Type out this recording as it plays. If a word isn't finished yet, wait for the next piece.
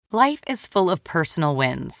Life is full of personal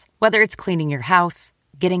wins, whether it's cleaning your house,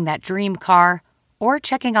 getting that dream car, or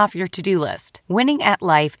checking off your to-do list. Winning at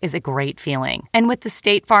life is a great feeling. And with the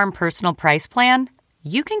State Farm Personal Price Plan,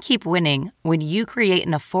 you can keep winning when you create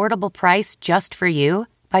an affordable price just for you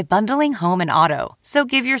by bundling home and auto. So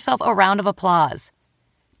give yourself a round of applause.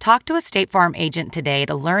 Talk to a State Farm agent today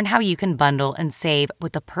to learn how you can bundle and save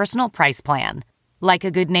with the Personal Price Plan. Like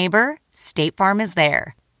a good neighbor, State Farm is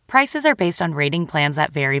there. Prices are based on rating plans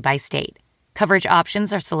that vary by state. Coverage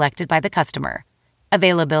options are selected by the customer.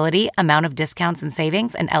 Availability, amount of discounts and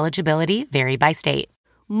savings, and eligibility vary by state.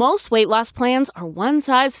 Most weight loss plans are one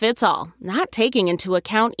size fits all, not taking into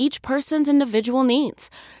account each person's individual needs.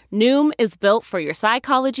 Noom is built for your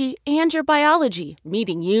psychology and your biology,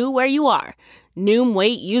 meeting you where you are. Noom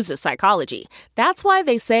Weight uses psychology. That's why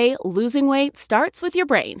they say losing weight starts with your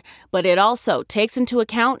brain. But it also takes into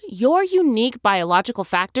account your unique biological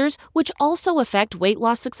factors, which also affect weight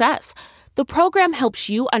loss success. The program helps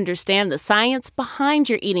you understand the science behind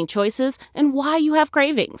your eating choices and why you have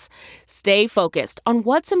cravings. Stay focused on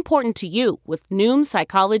what's important to you with Noom's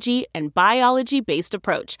psychology and biology-based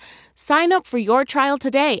approach. Sign up for your trial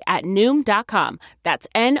today at Noom.com. That's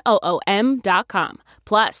Noom.com.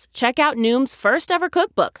 Plus, check out Noom's first ever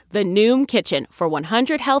cookbook, The Noom Kitchen, for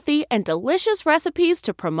 100 healthy and delicious recipes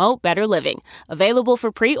to promote better living. Available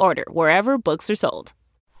for pre-order wherever books are sold.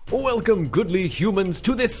 Welcome, goodly humans,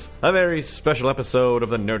 to this, a very special episode of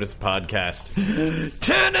the Nerdist Podcast.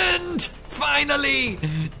 Tennant! Finally!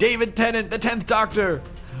 David Tennant, the 10th Doctor.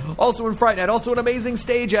 Also in Fright Night, also an amazing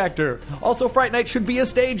stage actor. Also, Fright Night should be a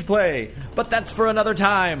stage play. But that's for another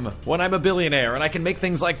time, when I'm a billionaire and I can make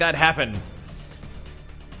things like that happen.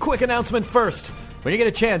 Quick announcement first. When you get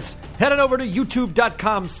a chance, head on over to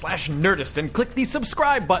youtube.com/Nerdist and click the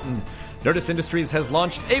subscribe button. Nerdist Industries has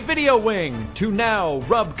launched a video wing to now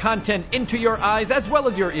rub content into your eyes as well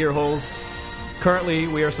as your ear holes. Currently,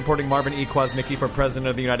 we are supporting Marvin E. Kwasnicki for President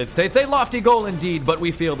of the United States. A lofty goal indeed, but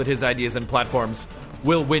we feel that his ideas and platforms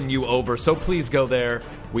will win you over, so please go there.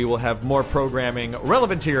 We will have more programming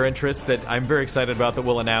relevant to your interests that I'm very excited about that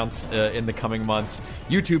we'll announce in the coming months.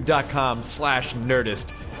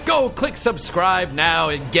 youtube.com/Nerdist. Go click subscribe now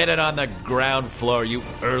and get it on the ground floor, you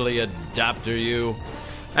early adopter, you.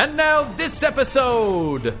 And now, this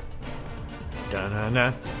episode!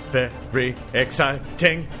 Da-na-na, very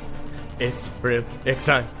exciting. It's real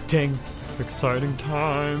exciting. Exciting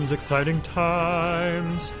times, exciting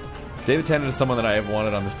times. David Tennant is someone that I have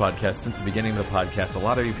wanted on this podcast since the beginning of the podcast. A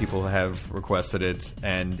lot of you people have requested it,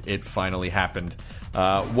 and it finally happened.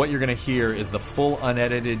 What you're going to hear is the full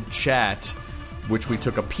unedited chat, which we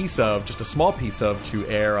took a piece of, just a small piece of, to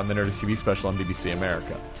air on the Nerdist TV special on BBC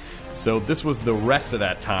America. So this was the rest of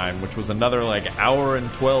that time, which was another hour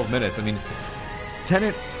and 12 minutes. I mean,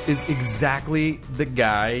 Tennant is exactly the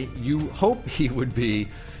guy you hope he would be.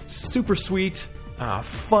 Super sweet,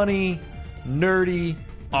 funny, nerdy,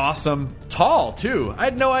 awesome, tall too. I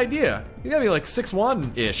had no idea. He gotta be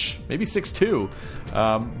 6'1"-ish, maybe 6'2".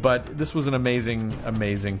 But this was an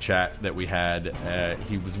amazing chat that we had.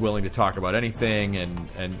 He was willing to talk about anything,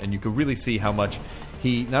 and you could really see how much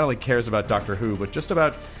he not only cares about Doctor Who, but just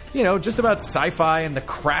about sci-fi and the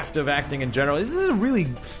craft of acting in general. This is a really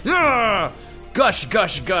gush.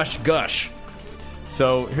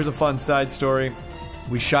 So here's a fun side story.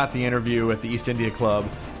 We shot the interview at the East India Club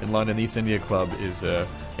in London. The East India Club is a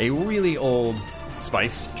really old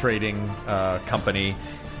spice trading company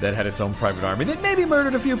that had its own private army that maybe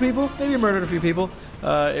murdered a few people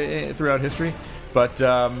throughout history. But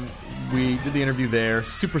we did the interview there,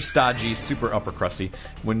 super stodgy, super upper crusty.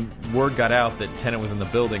 When word got out that Tennant was in the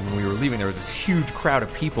building, when we were leaving, there was this huge crowd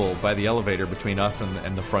of people by the elevator between us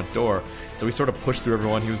and the front door. So we sort of pushed through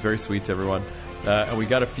everyone. He was very sweet to everyone. And we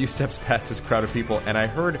got a few steps past this crowd of people, and I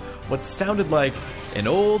heard what sounded like an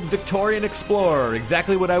old Victorian explorer,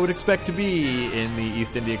 exactly what I would expect to be in the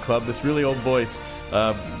East India Club. This really old voice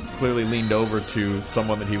clearly leaned over to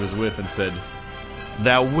someone that he was with and said,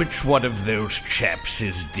 "Now, which one of those chaps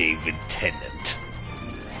is David Tennant?"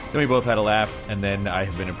 Then we both had a laugh, and then I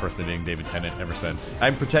have been impersonating David Tennant ever since.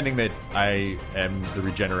 I'm pretending that I am the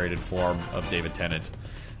regenerated form of David Tennant.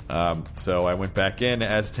 So I went back in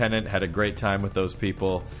as Tennant, had a great time with those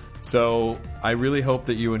people. So I really hope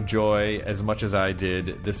that you enjoy, as much as I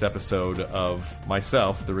did, this episode of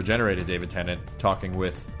myself, the regenerated David Tennant, talking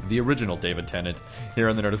with the original David Tennant here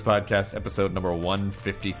on the Nerdist Podcast, episode number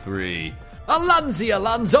 153. Alonzo!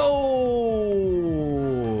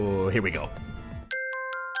 Here we go.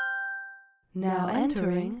 Now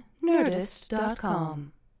entering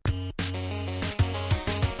Nerdist.com.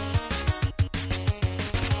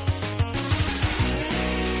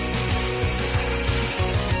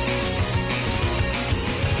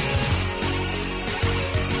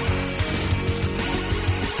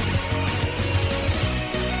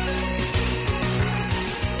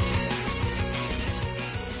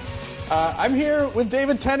 I'm here with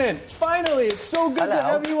David Tennant. Finally, it's so good to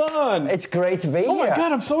have you on. It's great to be here. Oh my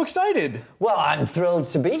God, I'm so excited. Well, I'm thrilled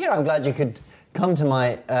to be here. I'm glad you could come to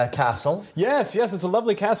my castle. Yes, it's a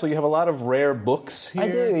lovely castle. You have a lot of rare books here. I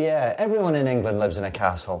do, yeah. Everyone in England lives in a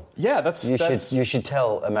castle. Yeah, You should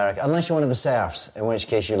tell America, unless you're one of the serfs, in which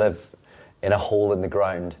case you live in a hole in the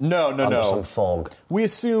ground. No. Under some fog. We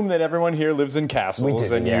assume that everyone here lives in castles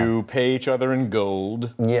and you pay each other in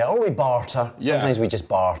gold. Yeah, or we barter. Yeah. Sometimes we just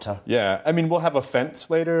barter. Yeah, I mean, we'll have a fence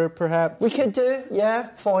later, perhaps. We could do, yeah.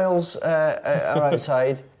 Foils are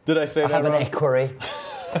outside. Did I say that have wrong? an equerry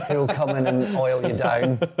who'll come in and oil you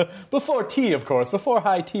down. Before tea, of course, before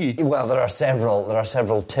high tea. Well, there are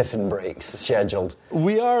several tiffin breaks scheduled.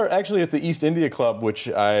 We are actually at the East India Club, which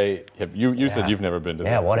you said you've never been to.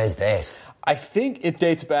 Yeah, what is this? I think it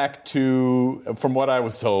dates back to, from what I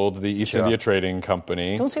was told, the East India Trading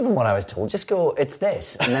Company. Don't say from what I was told. Just go, it's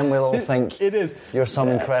this. And then we'll all think it is. You're some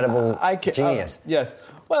incredible genius. Yes.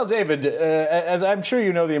 Well, David, as I'm sure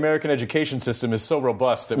you know, the American education system is so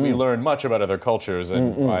robust that we learn much about other cultures,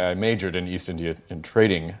 and why I majored in East India in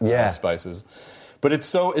trading spices. But it's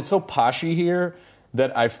so poshy here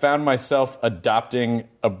that I found myself adopting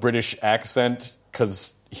a British accent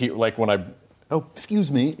because when I'm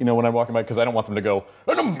walking by, because I don't want them to go,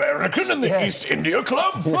 an American in the East India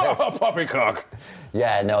Club? Poppycock.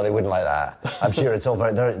 Yeah, no, they wouldn't like that. I'm sure it's all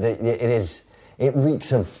very... It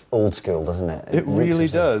reeks of old school, doesn't it? It really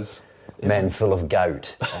does. Men full of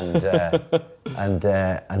gout and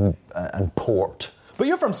port. But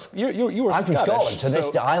you're from... You were I'm from Scottish, Scotland,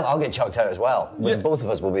 so I'll get chucked out as well. Both of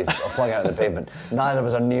us will be flung out on the pavement. Neither of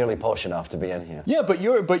us are nearly posh enough to be in here. Yeah, but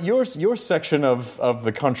your section of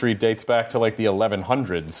the country dates back to like the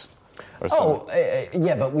 1100s.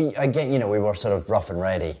 Yeah, but we were sort of rough and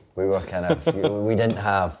ready. We were kind of we didn't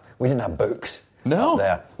have books. No. Up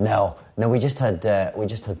there. No, we just had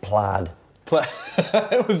plaid.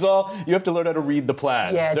 It was all, you have to learn how to read the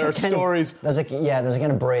plaid. Yeah, there are stories. There's a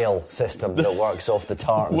kind of braille system that works off the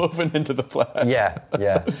tartan. Woven into the plaid.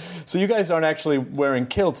 Yeah. So you guys aren't actually wearing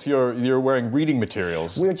kilts, you're wearing reading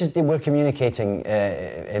materials. We're communicating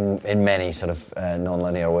in many sort of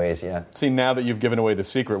non-linear ways, yeah. See, now that you've given away the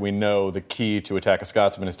secret, we know the key to attack a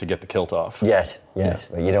Scotsman is to get the kilt off. Yes.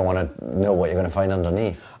 But you don't want to know what you're going to find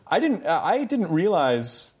underneath. I didn't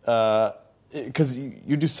realize, because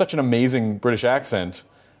you do such an amazing British accent,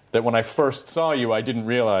 that when I first saw you, I didn't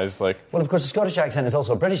realize, Well, of course, the Scottish accent is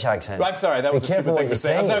also a British accent. I'm sorry, that was a stupid thing to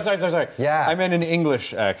say. I'm sorry. Yeah. I meant an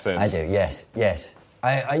English accent. I do, yes.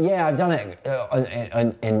 I've done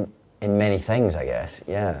it in many things, I guess,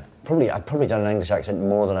 yeah. I've probably done an English accent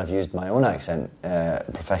more than I've used my own accent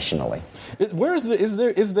professionally. Where is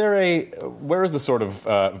the sort of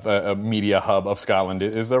a media hub of Scotland?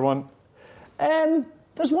 Is there one?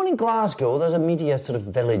 There's one in Glasgow. There's a media sort of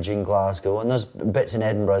village in Glasgow, and there's bits in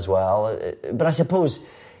Edinburgh as well. But I suppose,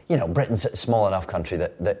 Britain's a small enough country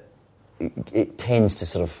that it tends to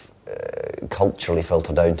sort of culturally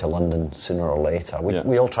filter down to London sooner or later.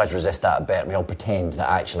 We all try to resist that a bit. We all pretend that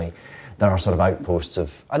actually there are sort of outposts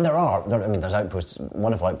of... And there's outposts,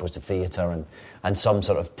 wonderful outposts of theatre and some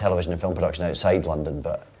sort of television and film production outside London,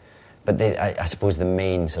 but I suppose the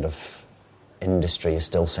main sort of industry is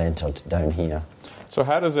still centred down here. So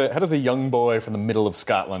how does a young boy from the middle of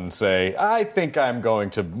Scotland say, I think I'm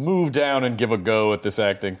going to move down and give a go at this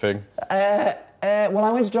acting thing? Well,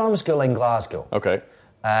 I went to drama school in Glasgow. Okay.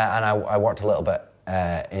 And I worked a little bit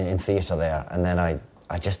in theatre there, and then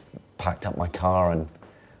I just packed up my car and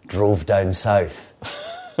drove down south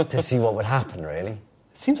to see what would happen, really.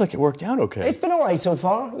 It seems like it worked out okay. It's been all right so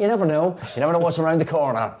far. You never know. You never know what's around the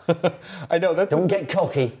corner. I know. Don't get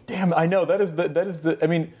cocky. Damn, I know. That is the. I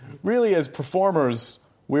mean, really, as performers,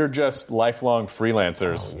 we're just lifelong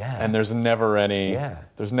freelancers. Oh, yeah. And there's never any. Yeah.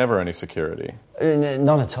 There's never any security.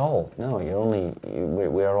 None at all. No,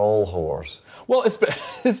 we are all whores. Well,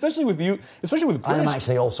 especially with you, especially with British. I'm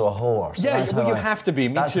actually also a whore. So you have to be.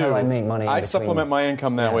 Me that's too. How I make money. I supplement my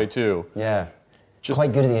income that way too. Yeah.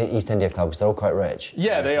 Quite good at the East India Club because they're all quite rich.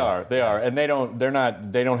 Yeah, they are, and they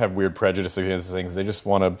don't have weird prejudices against things. They just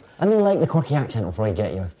want to. And they like the quirky accent. Will probably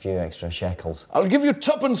get you a few extra shekels. I'll give you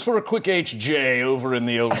tuppence for a quick HJ over in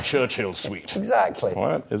the old Churchill suite. Exactly.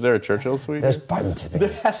 What? Is there a Churchill suite? There's bound to be.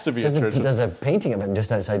 There has to be a Churchill. There's a painting of him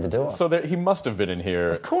just outside the door. So he must have been in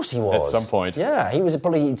here. Of course he was. At some point. Yeah, he was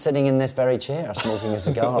probably sitting in this very chair, smoking a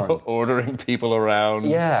cigar. Ordering people around.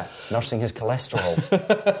 Yeah, nursing his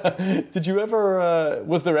cholesterol. Did you ever,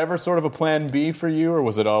 was there ever sort of a plan B for you, or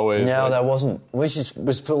was it always... No, there wasn't, which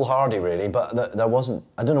was foolhardy, really, but there wasn't.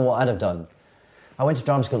 I don't know what I'd have done. I went to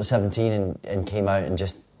drama school at 17 and came out and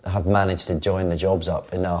just have managed to join the jobs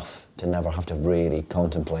up enough to never have to really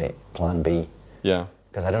contemplate plan B. Yeah.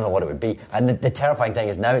 Because I don't know what it would be. And the terrifying thing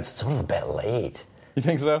is now it's sort of a bit late. You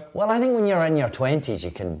think so? Well, I think when you're in your 20s,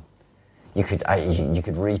 you could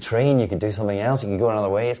retrain, you could do something else, you could go another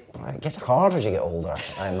way. It gets harder as you get older,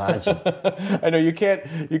 I imagine. I know you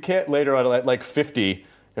can't later on at like 50.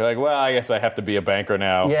 You're like, well, I guess I have to be a banker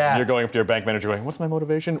now. Yeah. And you're going up to your bank manager going, what's my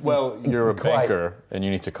motivation? Well, you're a banker and you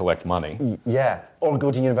need to collect money. Yeah. Or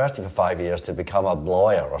go to university for 5 years to become a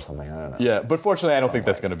lawyer or something. I don't know. Yeah, but fortunately, I don't think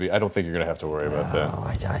that's going to be. I don't think you're going to have to worry about that. No,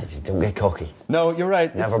 I don't get cocky. No, you're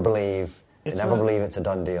right. Never believe it's a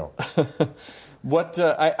done deal. What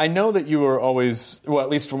I know that you were always, well, at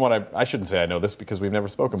least from what I shouldn't say I know this because we've never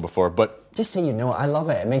spoken before, but just so you know, I love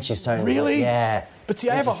it. It makes you sound really, yeah. But see,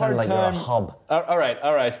 I have a hard like time. You're a hub. All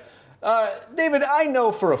right. David, I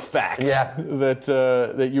know for a fact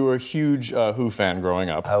that you were a huge Who fan growing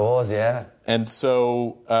up. I was, yeah. And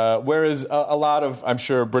so, whereas a lot of, I'm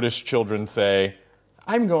sure, British children say,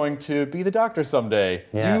 I'm going to be the Doctor someday.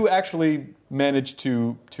 Yeah. You actually managed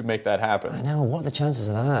to make that happen. I know. What are the chances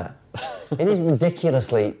of that? It is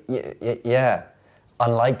ridiculously,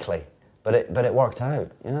 unlikely. But it worked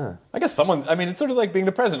out, yeah. I guess it's sort of like being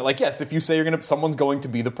the president. Like, yes, if you say someone's going to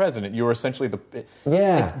be the president, you're essentially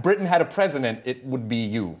if Britain had a president, it would be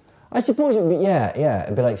you. I suppose it would be, yeah.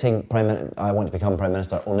 It'd be like saying, I want to become Prime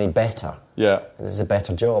Minister, only better. Yeah. It's a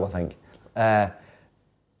better job, I think.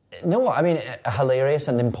 Hilarious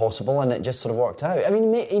and impossible, and it just sort of worked out. I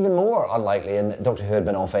mean, even more unlikely, and Doctor Who had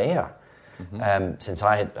been off air. Mm-hmm. Since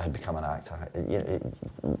I had become an actor.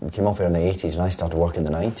 It came off air in the 80s and I started work in the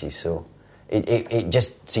 90s, so it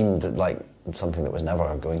just seemed like something that was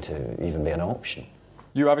never going to even be an option.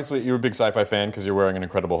 You're a big sci-fi fan because you're wearing an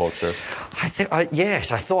Incredible Hulk shirt.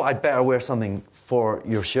 Yes, I thought I'd better wear something for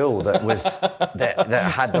your show that was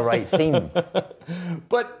that had the right theme.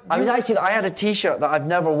 But I had a T-shirt that I've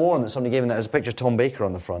never worn that somebody gave me that has a picture of Tom Baker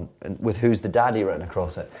on the front and with "Who's the Daddy" written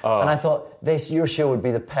across it. Oh. And I thought your show would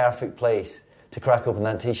be the perfect place to crack open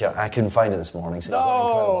that T-shirt. I couldn't find it this morning, so I got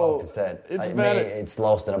Incredible Hulk instead. It's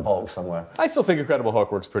lost in a box somewhere. I still think Incredible Hulk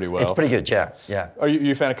works pretty well. It's pretty good, yeah. Are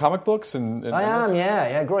you a fan of comic books? I am,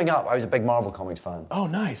 yeah. Growing up, I was a big Marvel Comics fan. Oh,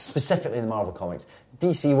 nice. Specifically the Marvel Comics.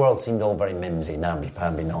 DC World seemed all very mimsy,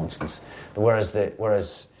 namby-pamby nonsense. Whereas it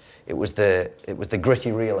was the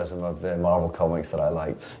gritty realism of the Marvel Comics that I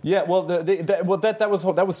liked. Yeah, well, that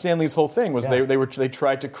was Stan Lee's whole thing. Was they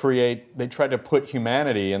tried to put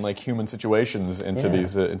humanity and like human situations into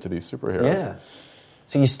these superheroes. Yeah.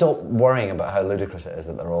 So you stop worrying about how ludicrous it is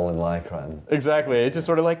that they're all in Lycra. Exactly. It's just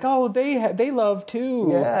sort of like, oh, they love too.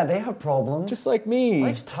 Yeah, they have problems. Just like me.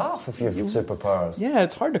 Life's tough if you have superpowers. Yeah,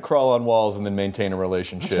 it's hard to crawl on walls and then maintain a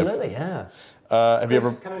relationship. Absolutely, yeah. Have you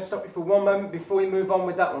ever? Can I stop you for one moment before we move on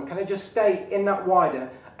with that one? Can I just stay in that wider,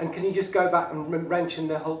 and can you just go back and mention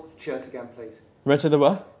the Hulk shirt again, please? Mention the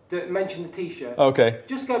what? Mention the T-shirt. Okay.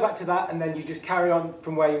 Just go back to that, and then you just carry on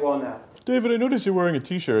from where you are now. David, I noticed you're wearing a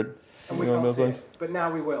T-shirt. And we can't see it, but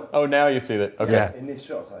now we will. Oh, now you see that. Okay. Yeah. In this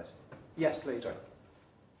shot size? Yes, please.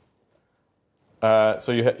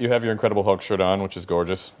 So you have your Incredible Hulk shirt on, which is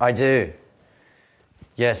gorgeous. I do.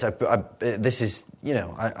 Yes, this is,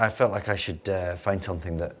 I felt like I should find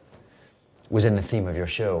something that was in the theme of your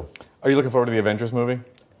show. Are you looking forward to the Avengers movie?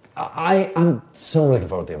 I am so looking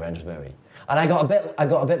forward to the Avengers movie. And I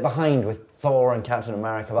got a bit behind with Thor and Captain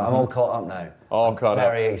America, but I'm all caught up now. All caught up.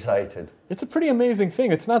 Very excited. It's a pretty amazing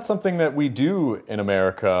thing. It's not something that we do in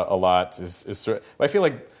America a lot. I feel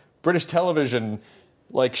like British television,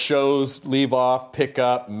 like shows, leave off, pick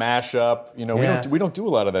up, mash up. We don't do a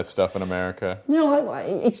lot of that stuff in America. No,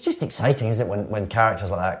 it's just exciting, isn't it, when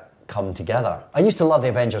characters like that come together. I used to love the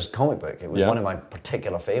Avengers comic book. It was one of my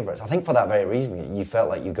particular favourites. I think for that very reason, you felt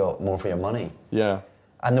like you got more for your money. Yeah.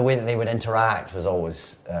 And the way that they would interact was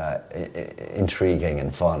always intriguing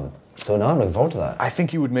and fun. So now I'm looking forward to that. I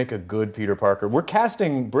think you would make a good Peter Parker. We're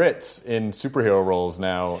casting Brits in superhero roles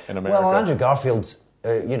now in America. Well, Andrew Garfield's,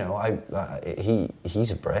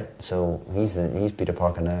 he's a Brit, so he's Peter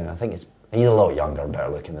Parker now. I think he's a lot younger and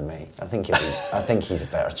better looking than me. I think he's a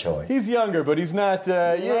better choice. He's younger, but he's not. You're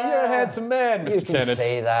a handsome man, Mr. Tennant. You can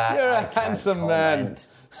say that. You're a handsome man.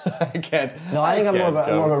 I can't. No, I think I'm more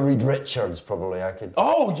of a Reed Richards, probably. I could.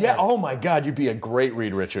 Oh, yeah. Oh, my God. You'd be a great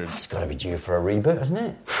Reed Richards. It's got to be due for a reboot, isn't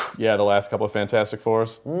it? Yeah, the last couple of Fantastic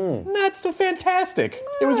Fours. Not so fantastic.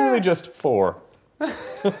 It was really just 4.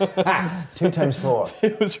 2 times 4.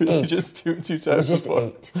 It was really 8. just two times 4. It was just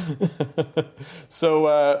 8.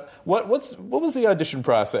 So, what was the audition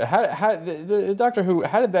process? How the Doctor Who?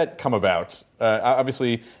 How did that come about?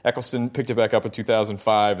 Obviously, Eccleston picked it back up in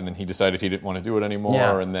 2005, and then he decided he didn't want to do it anymore.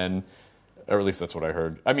 Yeah. And then Or at least that's what I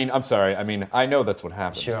heard. I mean, I'm sorry. I mean, I know that's what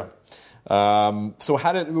happened. Sure. So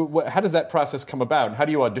how does that process come about? And how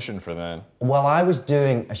do you audition for that? Well, I was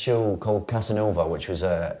doing a show called Casanova, which was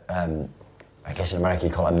I guess in America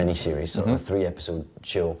you call it a mini-series, sort of a 3-episode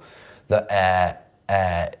show that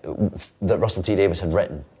Russell T Davies had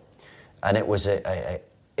written, and it was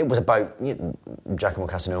about Giacomo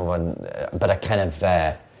Casanova, but a kind of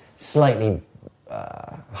slightly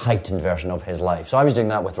heightened version of his life. So I was doing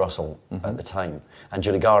that with Russell at the time, and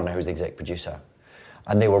Julie Gardner, who was the exec producer,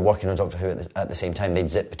 and they were working on Doctor Who at the same time. They'd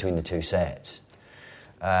zip between the two sets.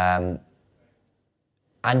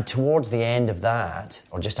 And towards the end of that,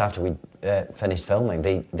 or just after we finished filming,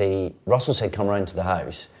 Russell said, come round to the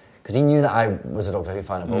house, because he knew that I was a Doctor Who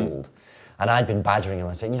fan of old. And I'd been badgering him.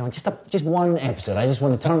 I said, just one episode. I just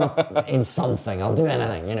want to turn up in something. I'll do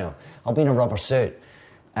anything, I'll be in a rubber suit.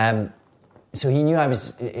 So he knew I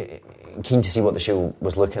was keen to see what the show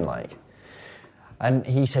was looking like. And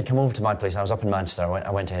he said, come over to my place. I was up in Manchester.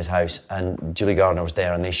 I went to his house, and Julie Gardner was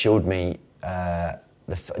there, and they showed me a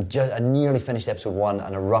nearly finished episode 1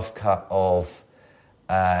 and a rough cut of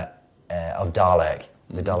Dalek,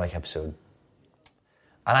 the Dalek episode.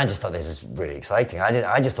 And I just thought, this is really exciting.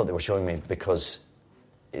 I just thought they were showing me because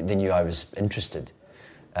they knew I was interested.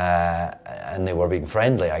 And they were being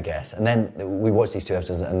friendly, I guess. And then we watched these 2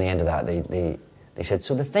 episodes, and at the end of that, they said,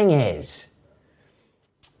 so the thing is,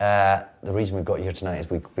 the reason we've got you here tonight is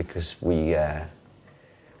because we are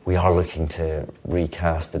looking to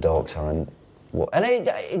recast the Doctor, and it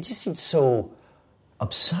just seemed so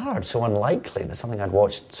absurd, so unlikely. That's something I'd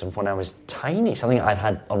watched since when I was tiny, something I'd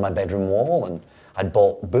had on my bedroom wall, and I'd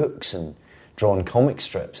bought books and drawn comic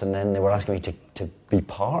strips, and then they were asking me to be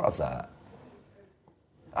part of that.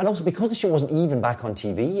 And also, because the show wasn't even back on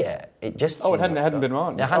TV yet, it just... Oh, it hadn't been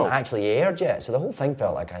on? It hadn't actually aired yet, so the whole thing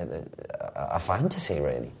felt like a fantasy,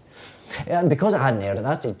 really. And because it hadn't aired at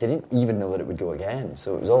that stage, they didn't even know that it would go again,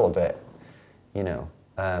 so it was all a bit,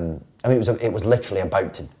 it was literally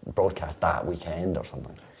about to broadcast that weekend or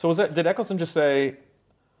something. So did Eccleston just say,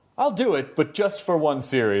 I'll do it, but just for one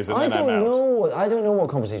series, and then I'm out? I don't know what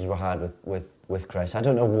conversations were had with Chris. I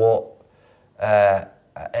don't know what...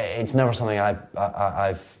 it's never something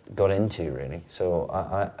I've got into, really. So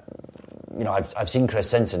I've seen Chris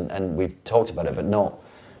since, and we've talked about it, but not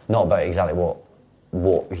about exactly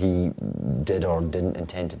what he did or didn't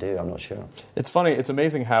intend to do. I'm not sure. It's funny. It's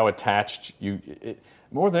amazing how attached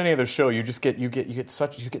more than any other show, you get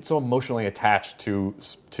so emotionally attached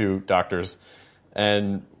to doctors.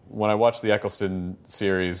 And when I watched the Eccleston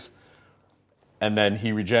series, and then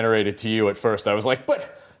he regenerated to you at first, I was like,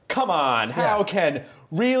 but come on, how can...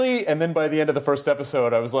 Really? And then by the end of the first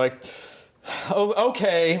episode, I was like, oh,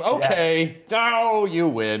 okay, oh, you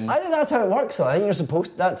win. I think that's how it works, though. I think you're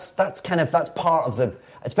supposed... That's part of the...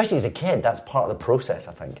 Especially as a kid, that's part of the process,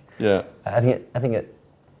 I think. Yeah. I think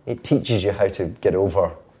it teaches you how to get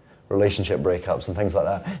over relationship breakups and things like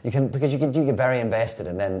that. Because you get very invested,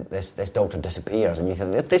 and then this doctor disappears, and you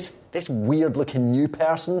think, this weird-looking new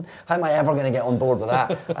person, how am I ever going to get on board with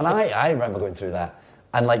that? And I remember going through that.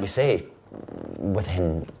 And like you say,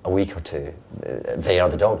 within a week or two, they are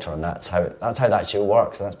the Doctor, and that's how that show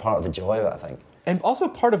works, and that's part of the joy of it, I think. And also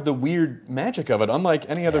part of the weird magic of it, unlike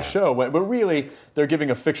any other show, but really they're giving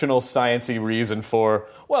a fictional, science-y reason for,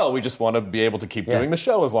 well, we just want to be able to keep doing the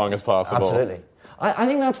show as long as possible. Absolutely. I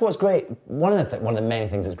think that's what's great. One of the many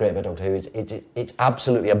things that's great about Doctor Who is it's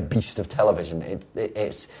absolutely a beast of television.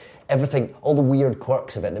 It's everything, all the weird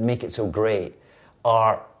quirks of it that make it so great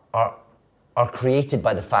are created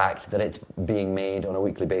by the fact that it's being made on a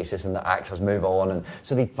weekly basis, and the actors move on, and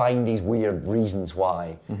so they find these weird reasons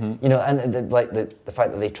why. Mm-hmm. And the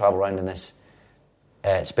fact that they travel around in this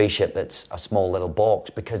spaceship that's a small little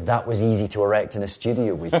box, because that was easy to erect in a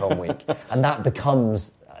studio week on week, and that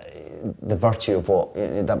becomes the virtue of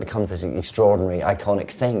that becomes this extraordinary, iconic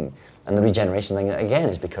thing. And the regeneration thing, again,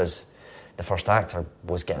 is because the first actor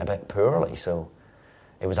was getting a bit poorly, so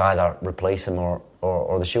it was either replace him or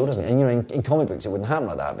the show doesn't. And in comic books it wouldn't happen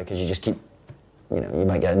like that, because you just keep, you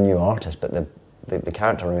might get a new artist, but the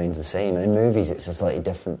character remains the same. And in movies it's a slightly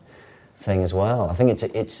different thing as well. I think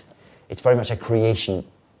it's very much a creation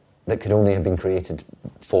that could only have been created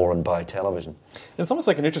for and by television. It's almost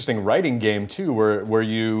like an interesting writing game too, where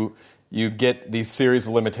you get these series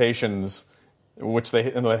of limitations, which they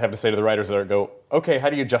have to say to the writers that go, okay, how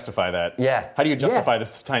do you justify that? Yeah. How do you justify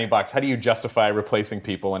this tiny box? How do you justify replacing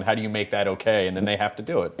people, and how do you make that okay? And then they have to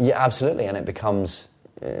do it. Yeah, absolutely, and it becomes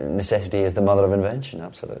necessity is the mother of invention.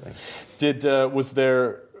 Absolutely.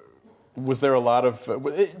 was there a lot of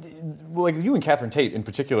like you and Catherine Tate in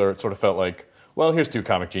particular? It sort of felt like, well, here's two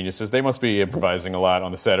comic geniuses. They must be improvising a lot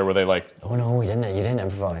on the set, or were they like? Oh no, we didn't. You didn't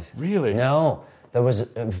improvise. Really? No, there was.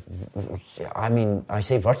 I mean, I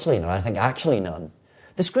say virtually none. I think actually none.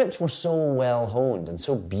 The scripts were so well honed and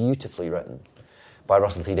so beautifully written by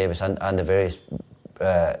Russell T Davies and the various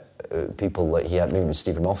people that he had. Maybe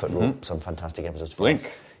Stephen Moffat wrote some fantastic episodes for us.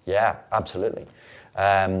 Yeah, absolutely.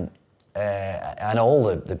 And all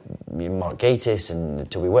the Mark Gatiss and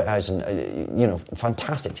Toby Whithouse and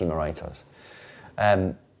fantastic team of writers.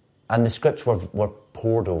 And the scripts were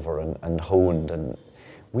pored over and honed, and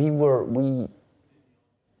it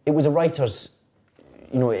was a writer's,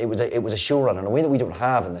 it was a showrunner in a way that we don't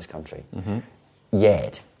have in this country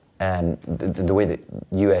yet. The way that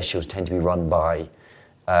US shows tend to be run by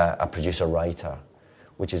a producer-writer,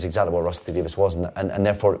 which is exactly what Russell T Davies was, and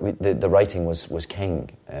therefore the writing was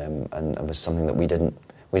king, and it was something that we didn't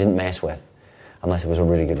mess with, unless there was a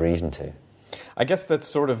really good reason to. I guess that's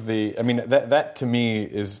sort of that to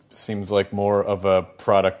me seems like more of a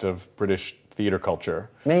product of British theatre culture.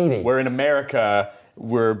 Maybe. Where in America,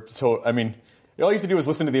 all you have to do is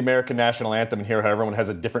listen to the American national anthem and hear how everyone has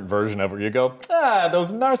a different version of it. You go,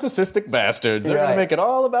 those narcissistic bastards. They're going to make it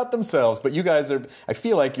all about themselves. But you guys I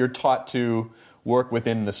feel like you're taught to work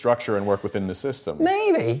within the structure and work within the system.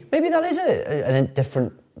 Maybe that is a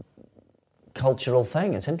different cultural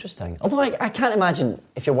thing. It's interesting. Although I can't imagine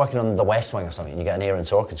if you're working on The West Wing or something and you get an Aaron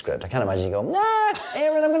Sorkin script, I can't imagine you go,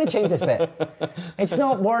 Aaron, I'm going to change this bit. It's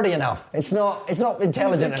not wordy enough. It's not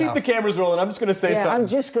intelligent enough. Keep the cameras rolling. I'm just going to say something. I'm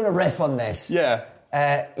just going to riff on this. Yeah.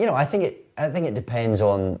 I think it depends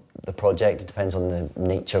on the project. It depends on the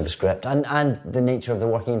nature of the script and the nature of the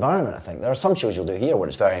working environment. I think there are some shows you'll do here where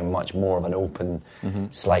it's very much more of an open,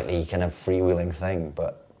 slightly kind of freewheeling thing.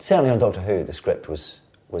 But certainly on Doctor Who, the script was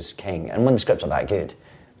king. And when the scripts are that good,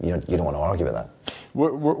 you don't want to argue with that.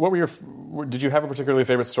 What were did you have a particularly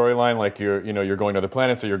favorite storyline? Like you're going to other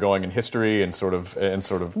planets, or you're going in history and sort of?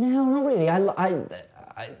 No, not really.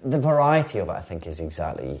 The variety of it, I think, is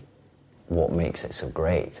exactly what makes it so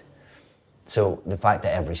great. So the fact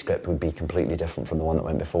that every script would be completely different from the one that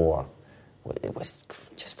went before, it was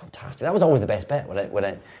just fantastic. That was always the best bit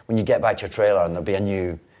when you get back to your trailer and there'd be a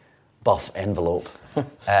new buff envelope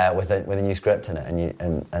with a new script in it, and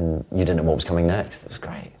you didn't know what was coming next. It was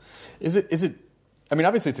great. Is it? I mean,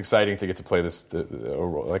 obviously, it's exciting to get to play this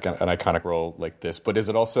like an iconic role like this, but is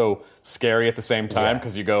it also scary at the same time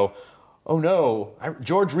because you go, oh no,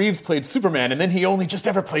 George Reeves played Superman, and then he only just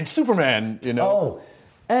ever played Superman,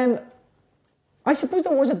 I suppose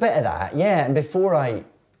there was a bit of that, yeah. And before I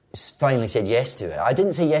finally said yes to it, I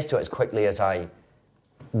didn't say yes to it as quickly as I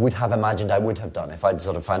would have imagined I would have done if I'd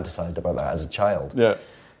sort of fantasized about that as a child. Yeah.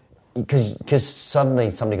 Because suddenly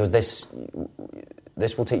somebody goes, this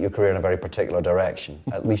will take your career in a very particular direction,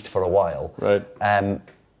 at least for a while. Right. And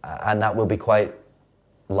that will be quite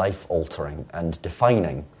life-altering and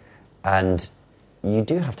defining. And you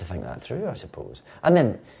do have to think that through, I suppose. And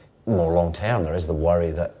then, more long-term, there is the worry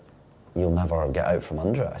that you'll never get out from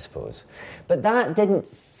under it, I suppose. But that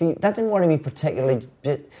didn't worry me particularly,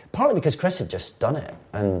 partly because Chris had just done it.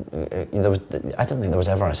 And I don't think there was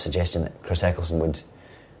ever a suggestion that Chris Eccleston would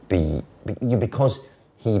be, because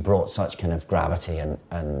he brought such kind of gravity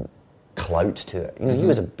and clout to it. He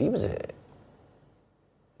was in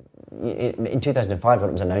 2005 when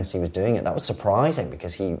it was announced he was doing it, that was surprising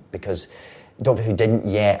because Doctor Who didn't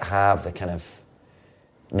yet have the kind of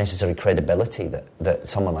necessary credibility that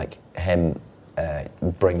someone like him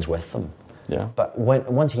brings with them. Yeah. But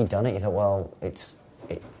once he'd done it, you thought, well, it's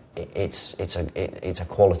a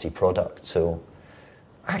quality product. So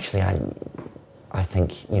actually, I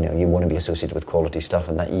think you want to be associated with quality stuff,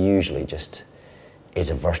 and that usually just is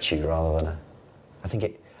a virtue rather than I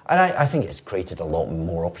think it's created a lot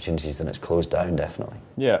more opportunities than it's closed down, definitely.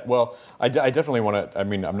 Yeah, well, I definitely want to. I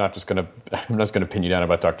mean, I'm not just going to pin you down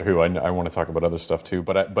about Doctor Who. I want to talk about other stuff too.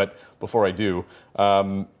 But before I do,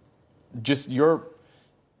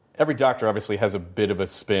 every Doctor obviously has a bit of a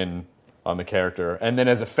spin on the character, and then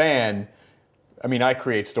as a fan, I mean, I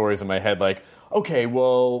create stories in my head like, okay,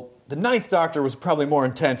 well, the 9th Doctor was probably more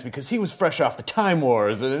intense because he was fresh off the Time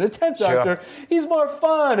Wars. And the 10th Doctor, he's more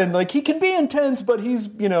fun, and like he can be intense, but he's,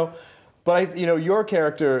 but your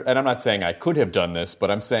character, and I'm not saying I could have done this, but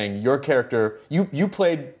I'm saying your character, you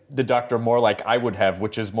played the Doctor more like I would have,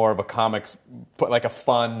 which is more of a comics, like a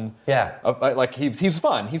fun, like he's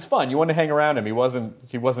fun. He's fun. You want to hang around him. He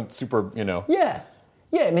wasn't super, Yeah.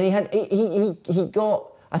 I mean, he got.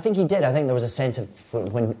 I think he did. I think there was a sense of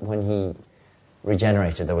when he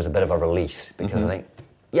regenerated, there was a bit of a release because I think,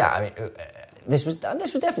 this was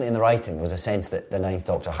definitely in the writing. There was a sense that the Ninth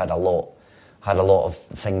Doctor had a lot of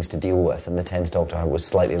things to deal with, and the 10th Doctor was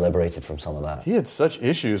slightly liberated from some of that. He had such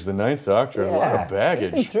issues, the Ninth Doctor, a lot of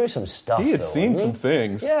baggage. He'd been through some stuff. He had seen some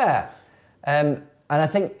things. Yeah. And I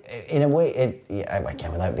think, in a way,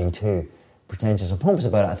 again, without being too pretentious or pompous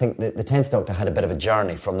about it, I think the 10th Doctor had a bit of a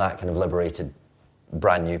journey from that kind of liberated,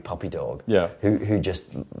 brand new puppy dog who just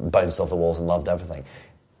bounced off the walls and loved everything,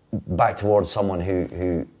 back towards someone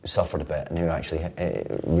who suffered a bit and who actually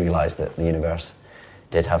realised that the universe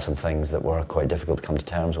did have some things that were quite difficult to come to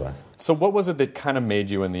terms with. So what was it that kind of made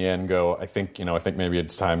you in the end go, I think maybe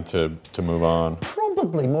it's time to move on?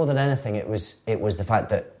 Probably more than anything, it was the fact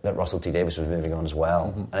that Russell T Davies was moving on as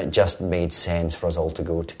well, and it just made sense for us all to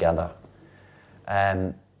go together.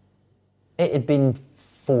 It had been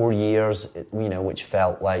 4 years, which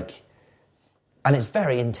felt like, and it's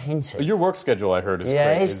very intensive. Your work schedule, I heard, is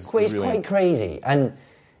it's quite crazy, and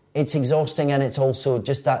it's exhausting, and it's also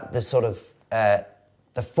just the sort of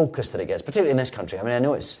the focus that it gets, particularly in this country. I mean, I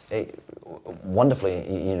know it's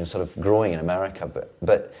wonderfully, sort of growing in America,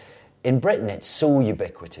 but in Britain it's so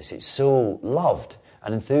ubiquitous, it's so loved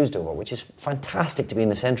and enthused over, which is fantastic to be in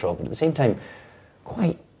the centre of, but at the same time,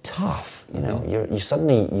 quite tough. You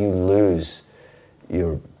suddenly lose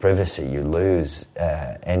your privacy, you lose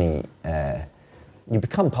you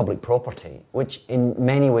become public property, which in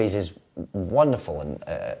many ways is wonderful and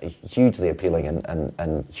hugely appealing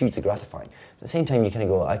and hugely gratifying. At the same time, you kind of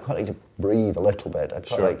go, I'd quite like to breathe a little bit. I'd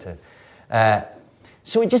quite like to...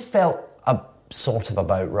 so it just felt sort of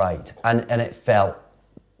about right. And it felt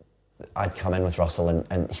I'd come in with Russell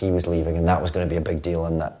and he was leaving, and that was going to be a big deal,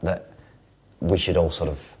 and that we should all sort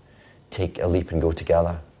of take a leap and go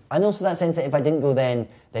together. And also that sense that if I didn't go then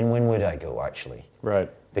when would I go, actually? Right.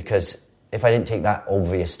 Because if I didn't take that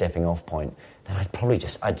obvious stepping off point, then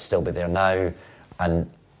I'd still be there now, and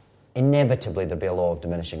inevitably there'd be a law of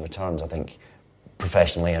diminishing returns, I think,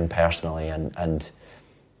 professionally and personally, and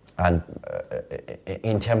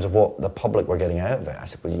in terms of what the public were getting out of it. I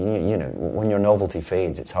suppose, when your novelty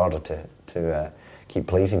fades, it's harder to keep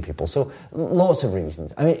pleasing people. So lots of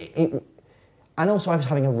reasons. I mean, and also I was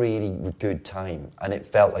having a really good time, and it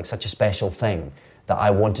felt like such a special thing that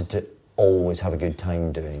I wanted to always have a good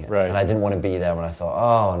time doing it. Right. And I didn't want to be there when I thought,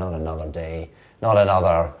 oh, not another day, not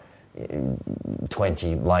another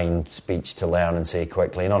 20-line speech to learn and say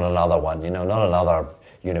quickly, not another one, not another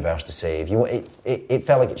universe to save. It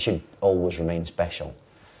felt like it should always remain special.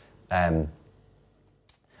 I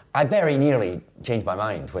very nearly changed my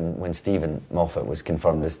mind when Stephen Moffat was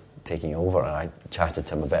confirmed as taking over, and I chatted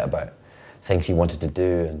to him a bit about things he wanted to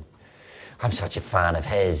do, and I'm such a fan of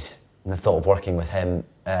his, and the thought of working with him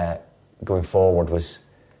going forward was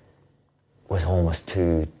almost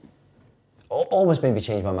made me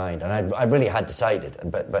change my mind, and I really had decided,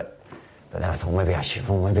 but then I thought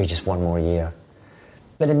maybe just one more year.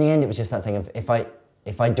 But in the end, it was just that thing of if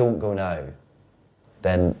I don't go now,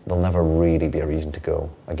 then there'll never really be a reason to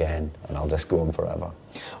go again, and I'll just go on forever.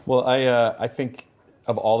 Well, I think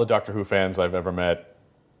of all the Doctor Who fans I've ever met,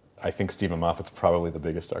 I think Stephen Moffat's probably the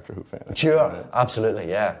biggest Doctor Who fan. Sure, absolutely,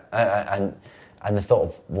 yeah. And the thought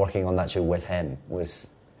of working on that show with him was...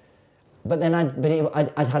 But then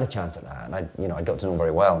I'd had a chance at that, and I'd got to know him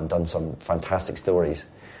very well and done some fantastic stories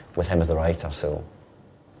with him as the writer, so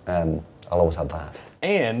I'll always have that.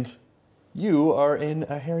 And you are in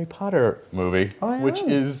a Harry Potter movie, which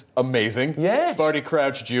is amazing. Yes. Barty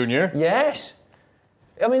Crouch Jr. Yes.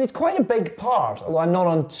 I mean, it's quite a big part, although I'm not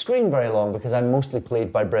on screen very long because I'm mostly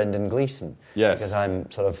played by Brendan Gleeson. Yes. Because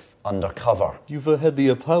I'm sort of undercover. You've had the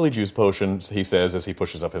Polyjuice potion, he says as he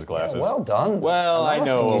pushes up his glasses. Yeah, well done. Well, I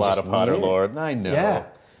know a lot of Potter lore. I know. Yeah.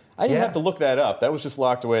 I didn't have to look that up. That was just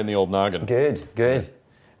locked away in the old noggin. Good.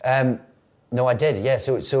 No, I did, yeah.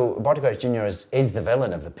 So Barty Crouch Jr. is the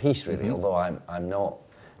villain of the piece, really, although I'm not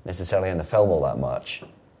necessarily in the film all that much.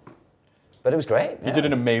 But it was great. You did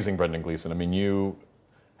an amazing Brendan Gleeson. I mean, you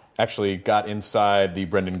actually got inside the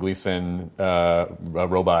Brendan Gleeson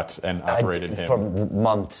robot and operated him. For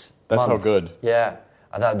months. That's how good. Yeah.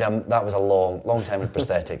 That was a long time with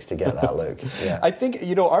prosthetics to get that look. Yeah. I think,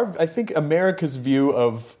 I think America's view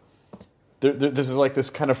of... This is like this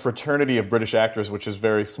kind of fraternity of British actors, which is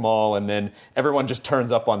very small, and then everyone just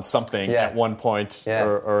turns up on something at one point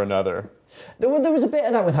or another. There was a bit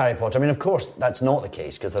of that with Harry Potter. I mean, of course, that's not the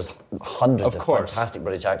case, because there's hundreds of fantastic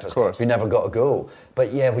British actors who never got a go.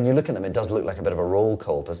 But yeah, when you look at them, it does look like a bit of a roll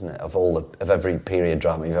call, doesn't it, of every period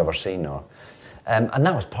drama you've ever seen. And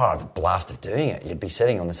that was part of the blast of doing it. You'd be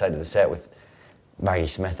sitting on the side of the set with Maggie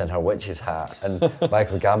Smith in her witch's hat and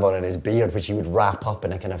Michael Gambon in his beard, which he would wrap up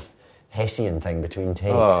in a kind of Hessian thing between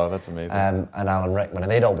takes. Oh, that's amazing. And Alan Rickman,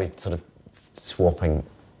 and they'd all be sort of swapping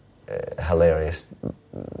hilarious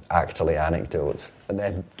actorly anecdotes and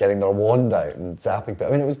then getting their wand out and zapping people.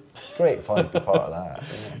 I mean, it was great fun to be part of that.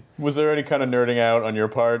 Yeah. Was there any kind of nerding out on your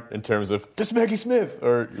part in terms of, this is Maggie Smith?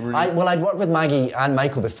 Or I'd worked with Maggie and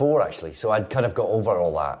Michael before, actually, so I'd kind of got over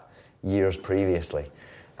all that years previously.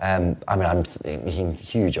 I'm in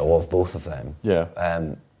huge awe of both of them. Yeah.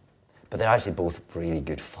 But they're actually both really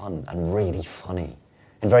good fun and really funny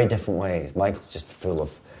in very different ways. Michael's just full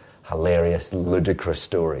of hilarious, ludicrous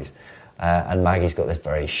stories. And Maggie's got this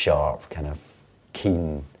very sharp, kind of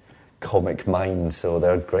keen, comic mind, so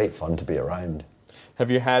they're great fun to be around.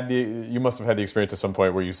 You must have had the experience at some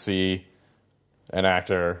point where you see an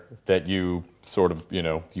actor that you sort of,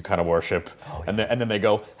 you kind of worship, and then they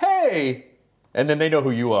go, hey! And then they know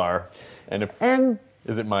who you are. And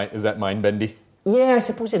is that mind-bendy? Yeah, I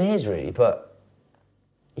suppose it is, really, but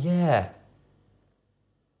yeah.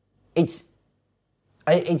 It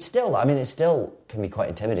still can be quite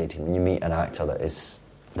intimidating when you meet an actor that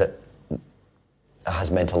has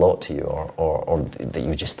meant a lot to you, or that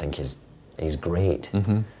you just think is great.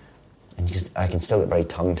 Mm-hmm. And I can still get very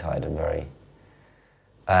tongue-tied and very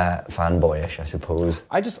fanboyish, I suppose.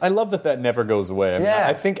 I love that never goes away.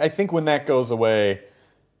 I think when that goes away,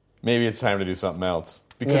 maybe it's time to do something else,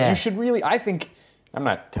 because you should really. I'm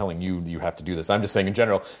not telling you have to do this. I'm just saying in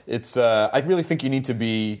general. It's. I really think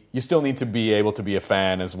you still need to be able to be a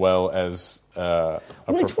fan as well as a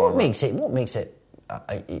performer. It's what makes it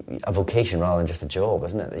a vocation rather than just a job,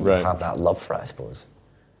 isn't it? That you have that love for it, I suppose.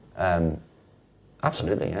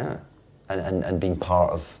 Absolutely, yeah. And being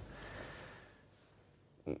part of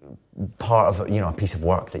a piece of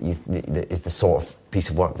work that is the sort of piece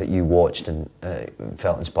of work that you watched and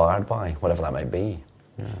felt inspired by, whatever that might be.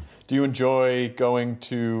 Yeah. Do you enjoy going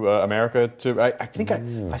to America? I think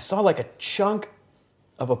I saw like a chunk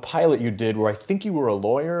of a pilot you did where I think you were a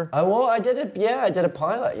lawyer. I did it. Yeah, I did a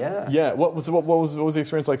pilot. Yeah. Yeah. What was the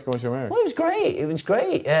experience like going to America? Well, it was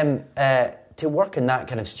great. To work in that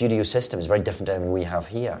kind of studio system is very different than we have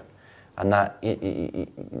here, and that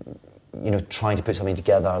trying to put something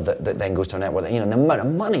together that then goes to a network. The amount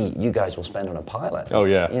of money you guys will spend on a pilot. Oh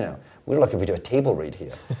yeah. We're lucky if we do a table read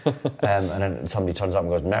here. And then somebody turns up and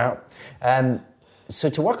goes, no. So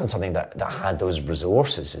to work on something that had those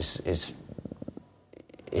resources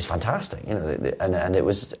is fantastic. And that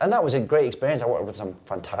was a great experience. I worked with some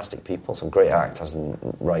fantastic people, some great actors and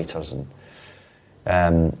writers.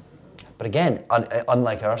 But again,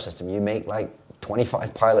 unlike our system, you make like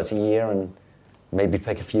 25 pilots a year and maybe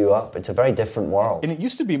pick a few up. It's a very different world. And it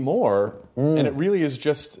used to be more, and it really is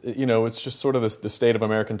just, it's just sort of the state of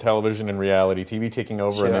American television and reality TV taking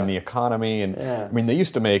over, and then the economy. And I mean, they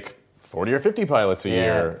used to make 40 or 50 pilots a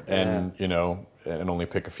year, and and only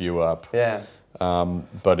pick a few up. Yeah.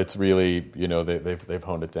 But it's really, they've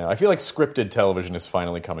honed it down. I feel like scripted television is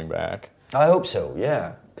finally coming back. I hope so,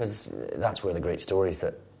 yeah, because that's where the great stories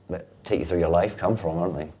that take you through your life come from,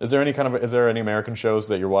 aren't they? Is there any American shows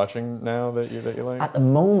that you're watching now that you like? At the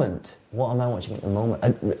moment, what am I watching at the moment?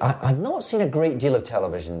 I've not seen a great deal of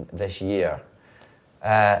television this year,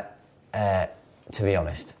 to be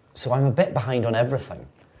honest. So I'm a bit behind on everything.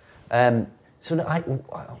 What am I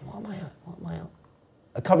on?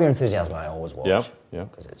 Curb Your Enthusiasm I always watch. Yeah.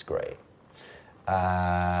 Because it's great.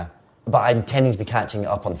 But I'm tending to be catching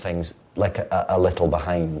up on things like a little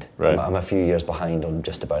behind. Right. I'm a few years behind on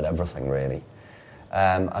just about everything, really.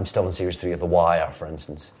 I'm still in series 3 of The Wire, for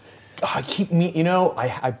instance.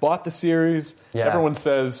 I bought the series. Yeah. Everyone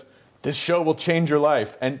says, this show will change your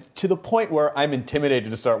life. And to the point where I'm intimidated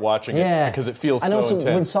to start watching it because it feels so intense. And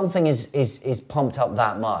also, when something is pumped up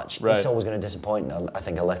that much, it's always going to disappoint, I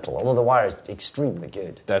think, a little. Although The Wire is extremely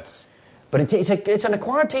good. But it's an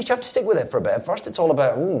acquired taste. You have to stick with it for a bit. At first, it's all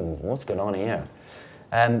about, what's going on here?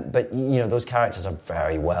 But, those characters are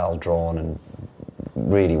very well drawn and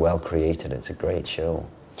really well created. It's a great show.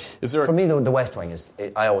 For me, The West Wing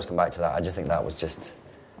I always come back to that. I just think that was just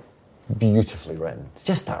beautifully written. It's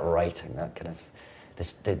just that writing, that kind of...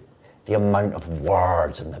 The amount of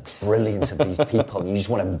words and the brilliance of these people. You just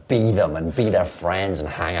want to be them and be their friends and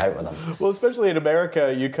hang out with them. Well, especially in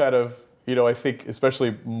America, you kind of... I think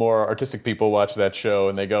especially more artistic people watch that show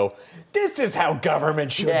and they go, this is how government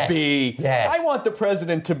should be. Yes. I want the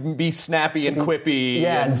president to be snappy and quippy.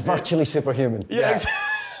 Yeah, and virtually superhuman. Yeah.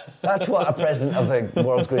 That's what a president of the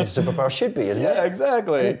world's greatest superpower should be, isn't it? Yeah,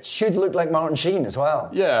 exactly. And it should look like Martin Sheen as well.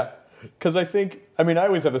 Yeah, because I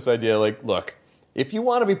always have this idea, like, look, if you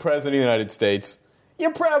want to be president of the United States,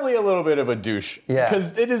 you're probably a little bit of a douche. Yeah.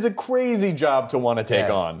 Because it is a crazy job to want to take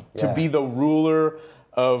on. To be the ruler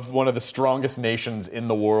of one of the strongest nations in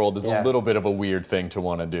the world is a little bit of a weird thing to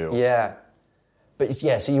want to do. Yeah. But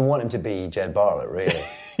so you want him to be Jed Bartlett, really.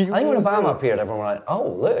 I think when Obama appeared, everyone was like, oh,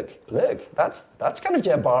 look, that's kind of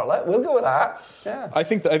Jed Bartlett. We'll go with that. Yeah. I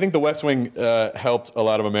think The West Wing helped a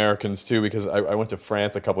lot of Americans, too, because I went to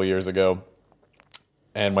France a couple of years ago,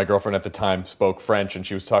 and my girlfriend at the time spoke French, and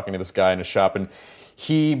she was talking to this guy in a shop, and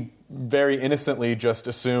he very innocently just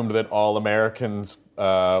assumed that all Americans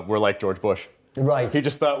were like George Bush. Right. He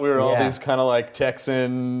just thought we were all these kind of like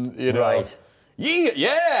Texan, Right.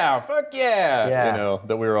 Fuck yeah.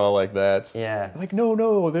 That we were all like that. Yeah. Like,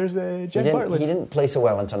 no, there's a Jed Bartlett. He didn't play so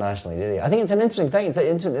well internationally, did he? I think it's an interesting thing.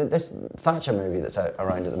 This Thatcher movie that's out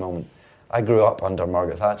around at the moment. I grew up under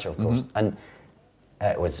Margaret Thatcher, of course, and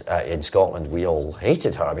it was in Scotland. We all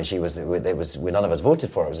hated her. I mean, none of us voted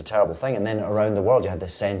for her. It was a terrible thing. And then around the world, you had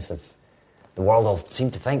this sense of the world all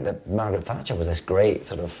seemed to think that Margaret Thatcher was this great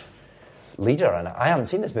sort of leader. And I haven't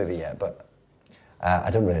seen this movie yet, but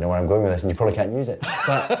I don't really know where I'm going with this, and you probably can't use it.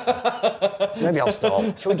 But maybe I'll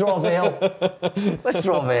stop. Shall we draw a veil? Let's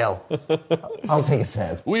draw a veil. I'll take a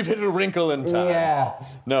sip. We've hit a wrinkle in time. Yeah.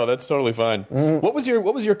 No, that's totally fine. What was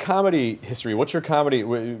your comedy history? What's your comedy?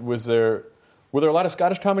 Were there a lot of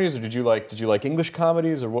Scottish comedies, or did you like English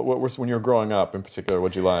comedies, or what was when you were growing up in particular?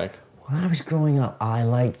 What'd you like? When I was growing up, I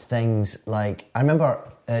liked things like I remember.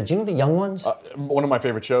 Do you know The Young Ones? One of my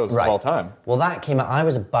favorite shows of all time. Well, that came out. I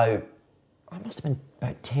must have been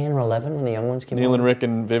about 10 or 11 when The Young Ones came out. Neil and Rick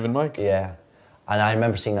and Viv and Mike. Yeah. And I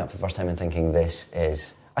remember seeing that for the first time and thinking, this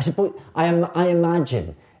is... I suppose... I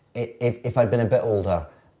imagine if I'd been a bit older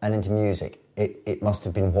and into music, it must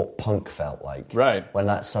have been what punk felt like. Right. When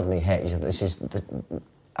that suddenly hit.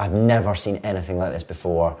 I've never seen anything like this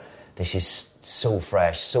before. This is so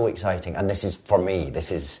fresh, so exciting. And this is, for me,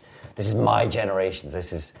 this is my generation.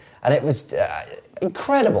 And it was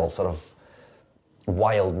incredible, sort of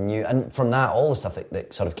wild new, and from that, all the stuff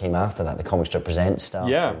that sort of came after that, the Comic Strip Presents stuff.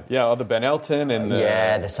 All the Ben Elton and...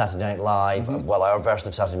 the Saturday Night Live, well, our version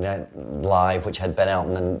of Saturday Night Live, which had Ben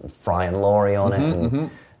Elton and Fry and Laurie on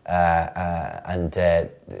it, and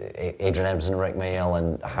Adrian Edmondson and Rick Mayall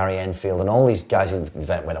and Harry Enfield and all these guys who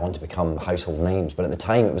then went on to become household names, but at the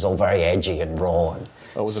time it was all very edgy and raw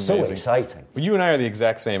and so exciting. Well, you and I are the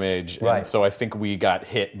exact same age, right? And so I think we got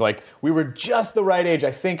hit, like we were just the right age.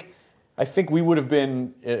 I think we would have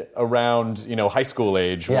been around, high school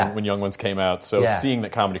age when Young Ones came out. So seeing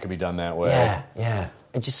that comedy could be done that way. Yeah.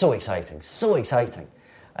 It's just so exciting.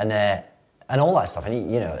 And all that stuff.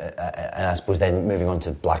 And, and I suppose then moving on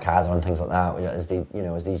to Blackadder and things like that,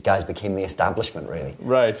 as these guys became the establishment, really.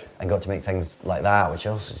 Right. And got to make things like that, which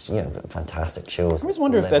also, fantastic shows. I always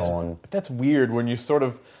wonder if that's weird when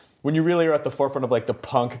you really are at the forefront of like the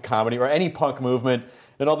punk comedy or any punk movement,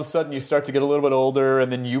 and all of a sudden you start to get a little bit older,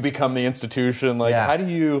 and then you become the institution. Like, how do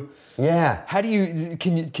you? Yeah. How do you?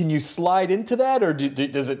 Can you slide into that, or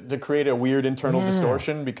does it create a weird internal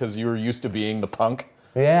distortion because you're used to being the punk?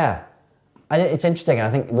 Yeah. And it's interesting, and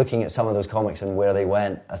I think looking at some of those comics and where they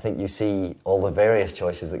went, I think you see all the various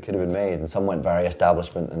choices that could have been made, and some went very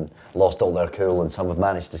establishment and lost all their cool, and some have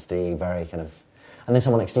managed to stay very kind of. And then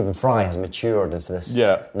someone like Stephen Fry has matured into this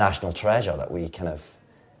national treasure that we kind of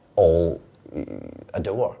all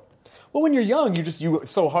adore. Well, when you're young,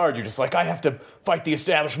 it's so hard. You're just like, I have to fight the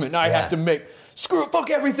establishment, and I have to fuck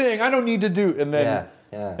everything. I don't need to do. And then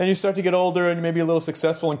and you start to get older and maybe a little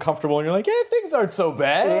successful and comfortable, and you're like, things aren't so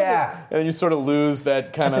bad. Yeah. And then you sort of lose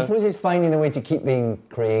that kind of... I suppose it's finding the way to keep being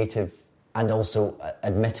creative and also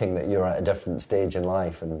admitting that you're at a different stage in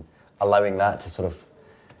life and allowing that to sort of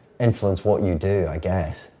influence what you do, I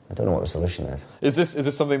guess. I don't know what the solution is. Is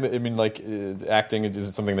this something that, acting, is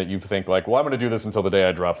it something that you think like, well, I'm going to do this until the day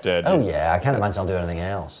I drop dead? Oh, yeah, I can't imagine I'll do anything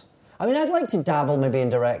else. I mean, I'd like to dabble maybe in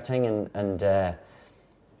directing and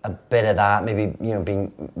a bit of that, maybe,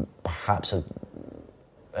 being perhaps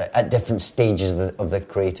at different stages of the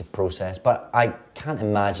creative process. But I can't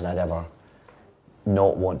imagine I'd ever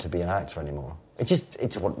not want to be an actor anymore. It's just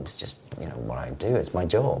what I do. It's my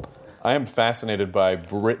job. I am fascinated by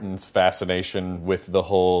Britain's fascination with the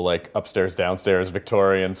whole like upstairs downstairs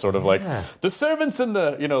Victorian sort of like the servants and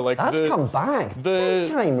the that's come back big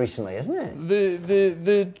time recently, isn't it?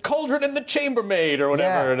 The cauldron and the chambermaid or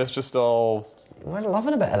whatever, and it's just all. We're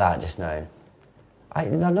loving a bit of that just now.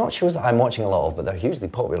 They're not shows that I'm watching a lot of, but they're hugely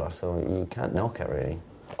popular, so you can't knock it really.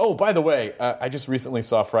 Oh, by the way, I just recently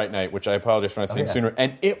saw Fright Night, which I apologize for not seeing sooner,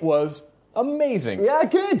 and it was amazing. Yeah,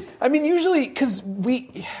 good. I mean, usually, because we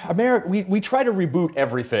try to reboot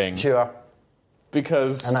everything. Sure.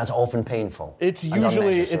 Because and that's often painful. It's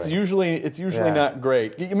usually not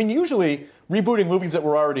great. I mean, usually rebooting movies that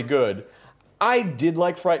were already good. I did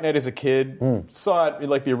like Fright Night as a kid. Saw it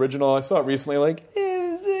like the original. I saw it recently. Like,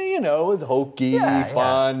 it was hokey,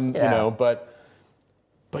 fun, but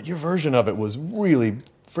But your version of it was really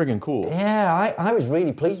friggin' cool. Yeah, I was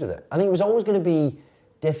really pleased with it. I think it was always going to be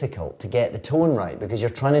difficult to get the tone right because you're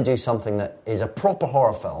trying to do something that is a proper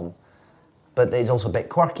horror film, but is also a bit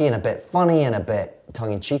quirky and a bit funny and a bit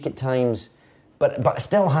tongue-in-cheek at times, but it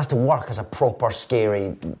still has to work as a proper,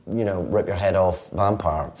 scary, rip-your-head-off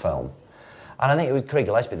vampire film. And I think it was Craig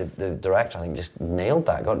Gillespie, the director, I think just nailed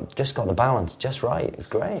that, got the balance just right. It was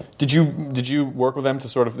great. Did you work with them to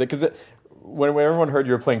sort of... Because when everyone heard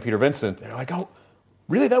you were playing Peter Vincent, they're like, oh...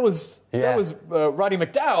 Really, that was Roddy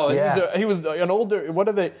McDowall. Yeah. He was an older. What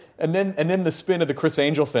are they? And then the spin of the Chris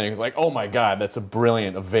Angel thing is like, oh my God, that's a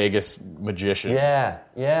Vegas magician. Yeah.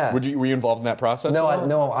 Were you involved in that process?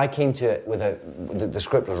 No, I came to it with the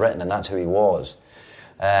script was written, and that's who he was.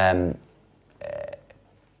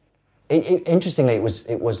 Interestingly, it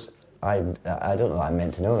was. I don't know that I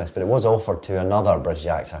meant to know this, but it was offered to another British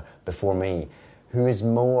actor before me, who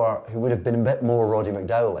would have been a bit more Roddy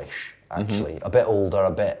McDowall-ish. Actually, a bit older,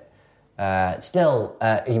 a bit.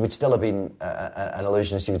 He would still have been an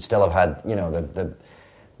illusionist. He would still have had,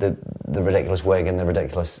 the ridiculous wig and the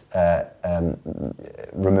ridiculous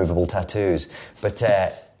removable tattoos. But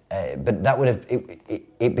that would have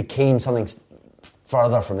it became something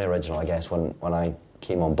further from the original, I guess, when I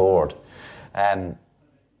came on board. But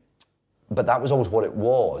that was always what it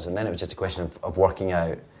was, and then it was just a question of working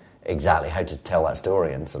out exactly how to tell that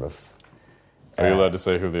story and sort of. Are you allowed to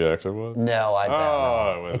say who the actor was? No, I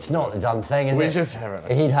don't. It's not the done thing, is it? We just haven't.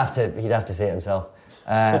 He'd have to say it himself.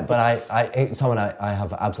 But someone I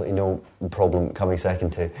have absolutely no problem coming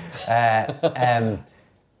second to.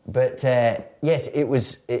 Yes, it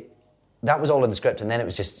was. That was all in the script, and then it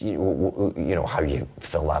was just how you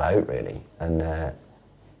fill that out really, and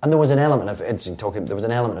there was an element of interesting talking. There was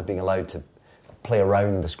an element of being allowed to play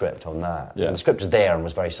around the script on that. Yeah. And the script was there and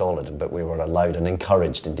was very solid, but we were allowed and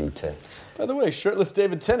encouraged indeed to. By the way, shirtless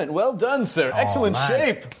David Tennant, well done, sir. Excellent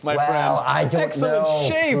shape, my friend. Well, I don't Excellent know.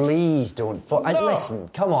 Shape. Please don't. Listen,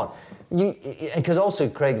 come on. Because also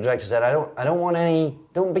Craig, the director, said, I don't want any.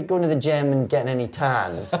 Don't be going to the gym and getting any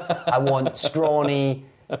tans. I want scrawny,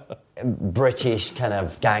 British kind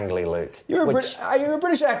of gangly look. You're a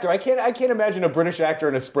British actor. I can't imagine a British actor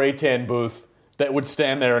in a spray tan booth that would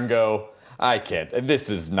stand there and go, I can't. This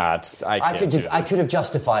is not. I could have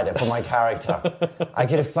justified it for my character. I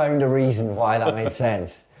could have found a reason why that made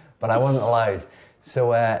sense, but I wasn't allowed.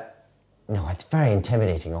 So, no, it's very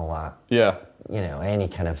intimidating, all that. Yeah. Any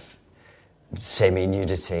kind of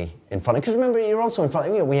semi-nudity in front of. Because remember, you're also in front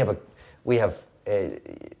of. We have.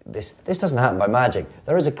 This doesn't happen by magic.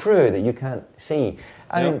 There is a crew that you can't see.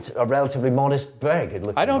 I mean, it's a relatively modest, very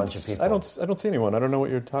good-looking bunch of people. I don't see anyone. I don't know what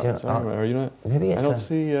you're talking about. Are you not? Maybe it's I don't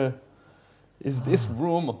see. Is this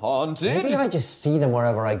room haunted? Maybe I just see them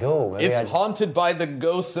wherever I go. It's haunted by the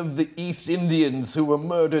ghosts of the East Indians who were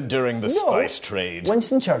murdered during the spice trade.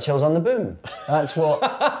 Winston Churchill's on the boom. That's what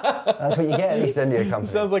you get at East India Company.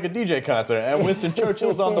 Sounds like a DJ concert. And Winston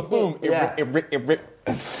Churchill's on the boom. Yeah.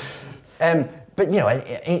 But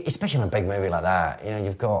especially in a big movie like that,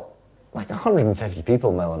 you've got like 150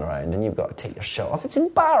 people milling around, and you've got to take your shirt off. It's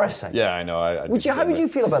embarrassing. Yeah, I know. How would you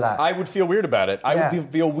feel about that? I would feel weird about it. I would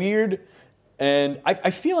feel weird. And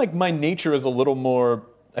I feel like my nature is a little more...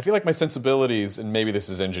 I feel like my sensibilities, and maybe this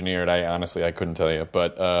is engineered, I couldn't tell you,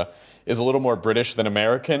 but is a little more British than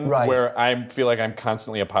American, right. Where I feel like I'm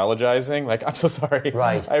constantly apologizing. Like, I'm so sorry.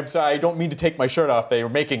 Right. I'm sorry, I don't mean to take my shirt off. They were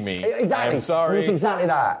making me. Exactly. I'm sorry. It's exactly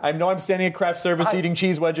that. I know I'm standing at craft service eating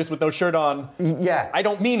cheese wedges with no shirt on. Yeah. I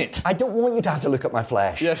don't mean it. I don't want you to have to look at my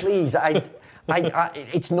flesh. Yes. Please,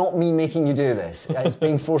 it's not me making you do this. It's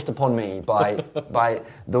being forced upon me by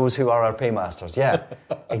those who are our paymasters. Yeah,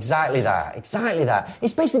 exactly that.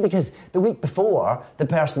 It's basically because the week before, the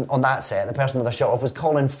person on that set, the person with their shirt off, was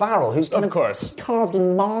Colin Farrell, who's of course carved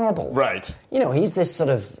in marble. Right. He's this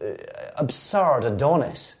sort of absurd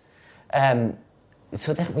Adonis.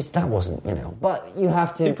 So that wasn't. But you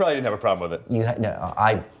have to. He probably didn't have a problem with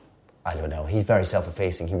it. I don't know. He's very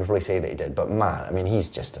self-effacing. He would probably say that he did, but man, I mean, he's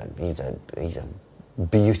a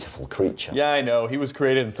beautiful creature. Yeah, I know. He was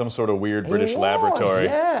created in some sort of weird British laboratory.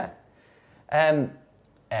 Yeah.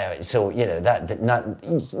 So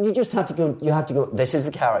you just have to go. You have to go. This is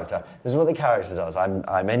the character. This is what the character does.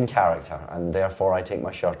 I'm in character, and therefore I take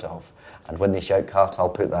my shirt off. And when they shout "cut," I'll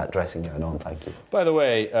put that dressing gown on. Thank you. By the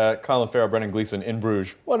way, Colin Farrell, Brendan Gleeson in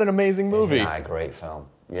Bruges. What an amazing movie! Isn't that a great film?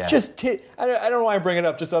 Yeah. I don't know why I bring it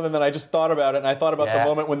up, just other than I just thought about it, and I thought about the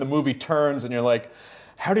moment when the movie turns, and you're like,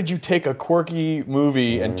 how did you take a quirky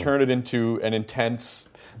movie and turn it into an intense,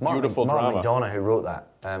 beautiful drama? Mark McDonagh, who wrote that,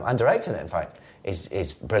 and directed it, in fact,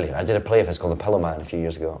 is brilliant. I did a play of his called The Pillow Man a few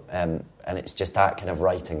years ago, and it's just that kind of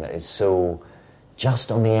writing that is so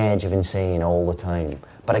just on the edge of insane all the time.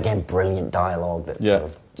 But again, brilliant dialogue that sort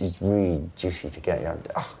of is really juicy to get your...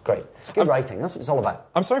 Oh, great. Good writing. That's what it's all about.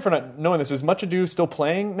 I'm sorry for not knowing this. Is Much Ado still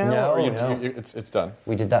playing now? No, it's done.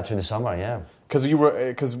 We did that through the summer, yeah. Because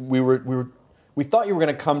we thought you were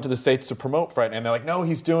going to come to the States to promote Fright, and they're like, no,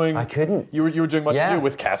 he's doing... I couldn't. You were doing Much Ado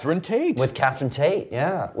with Catherine Tate. With Catherine Tate,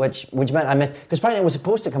 yeah. Which meant I missed... Because Fright Night was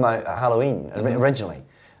supposed to come out at Halloween originally,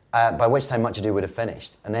 by which time Much Ado would have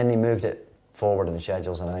finished. And then they moved it forward in the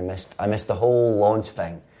schedules, and I missed the whole launch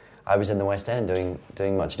thing. I was in the West End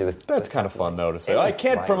doing Much Ado with... That's kind of fun, though, to say. I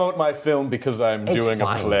can't promote my film because I'm doing a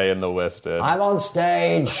play in the West End. I'm on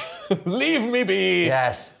stage. Leave me be.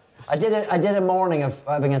 Yes. I did a morning of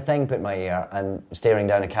having a thing put in my ear and staring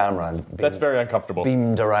down a camera and that's very uncomfortable.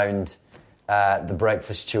 Beamed around the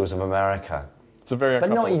breakfast shows of America. It's a very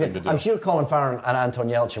uncomfortable thing to do. I'm sure Colin Farrell and Anton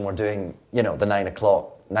Yelchin were doing, the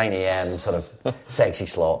 9 a.m. sort of sexy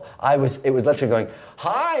slot. It was literally going,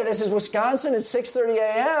 hi, this is Wisconsin, it's 6:30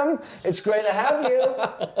 a.m. It's great to have you.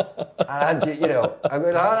 And I'm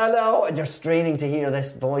going, hello, and you're straining to hear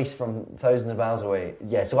this voice from thousands of miles away.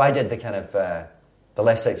 Yeah, so I did the kind of, the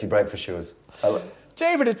less sexy breakfast shows.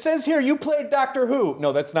 David, it says here you played Doctor Who.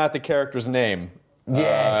 No, that's not the character's name.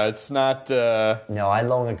 Yes. It's not... No, I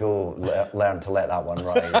long ago learned to let that one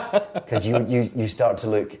ride. Because you start to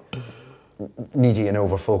look needy and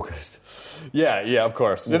over-focused. Yeah, of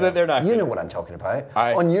course. Yeah. They're not... You know what I'm talking about.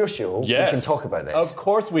 On your show, we can talk about this. Of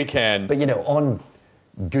course we can. But, on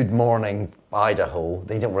Good Morning Idaho,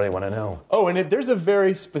 they don't really want to know. Oh, and there's a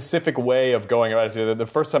very specific way of going about it. The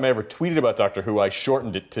first time I ever tweeted about Doctor Who, I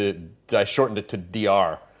shortened it to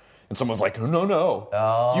DR. And someone's like, no.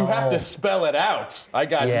 Oh. You have to spell it out. I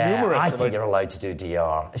got numerous... I think you're allowed to do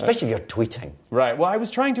DR, especially if you're tweeting. Right. Well, I was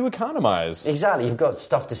trying to economize. Exactly. You've got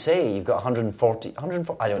stuff to say. You've got 140 I don't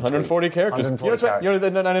 140 tweet. characters. 140 characters.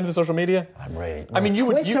 You're not into the social media? I'm really... I mean, you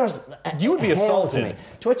would be assaulted. To me.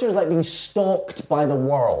 Twitter is like being stalked by the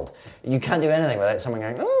world. You can't do anything without someone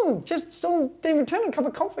going, just some David Tennant cup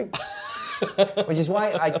of coffee. Which is why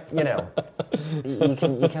you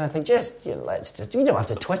kind of think, you don't have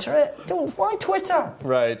to Twitter it. Why Twitter?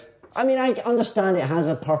 Right. I mean, I understand it has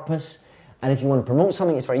a purpose, and if you want to promote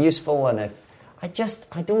something, it's very useful. And I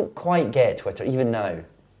don't quite get Twitter even now,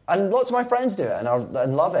 and lots of my friends do it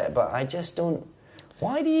and love it, but I just don't.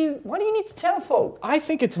 Why do you need to tell folk? I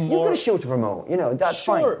think it's more... You've got a show to promote. That's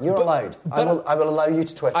fine. You're allowed. I will allow you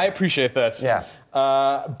to Twitter. I appreciate that. Yeah.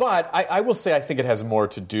 But I will say I think it has more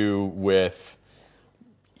to do with,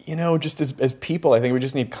 just as people, I think we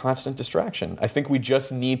just need constant distraction. I think we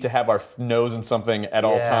just need to have our nose in something at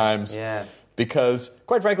all times. Yeah. Because,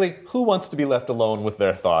 quite frankly, who wants to be left alone with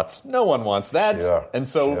their thoughts? No one wants that. Sure. And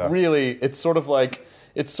so really, it's sort of like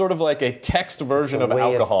a text version of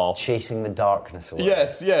alcohol. Of chasing the darkness away.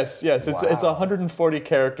 Yes. Wow. It's 140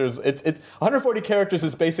 characters. It's 140 characters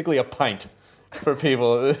is basically a pint for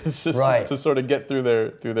people. It's just to sort of get through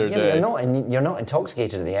their day. You're not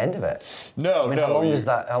intoxicated at the end of it. No, no.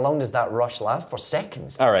 How long does that rush last? For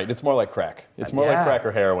seconds. All right, it's more like crack. It's more like crack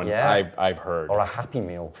or heroin. Yeah. I've heard. Or a Happy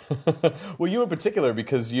Meal. Well, you in particular,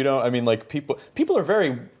 because people are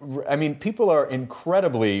very. People are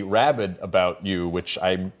incredibly rabid about you, which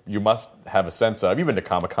you must have a sense of. You've been to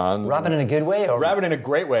Comic-Con. Rabid in a good way, or rabid in a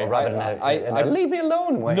great way. Or rabid in a leave me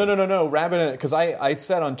alone way. No. Rabid in because I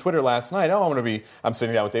said on Twitter last night, I'm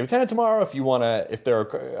sitting down with David Tennant tomorrow.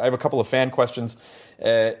 I have a couple of fan questions.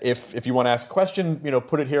 If you want to ask a question,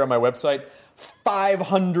 put it here on my website.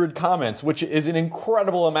 500 comments, which is an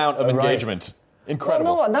incredible amount of engagement.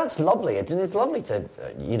 Incredible. Well, no, that's lovely. It's lovely to,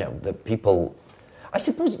 that people... I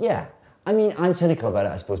suppose, yeah. I mean, I'm cynical about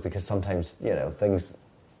it, I suppose, because sometimes, things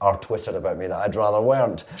are twittered about me that I'd rather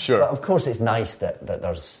weren't. Sure. But of course, it's nice that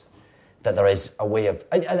there is a way of...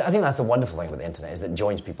 I think that's the wonderful thing with the internet, is that it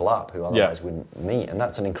joins people up who otherwise wouldn't meet. And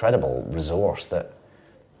that's an incredible resource that,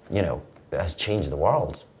 has changed the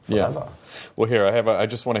world forever. Yeah. Well, here, I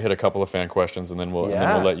just want to hit a couple of fan questions, and then we'll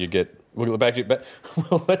let you get... We'll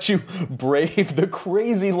let you brave the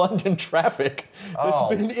crazy London traffic. It's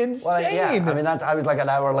been insane. Well, yeah. I was like an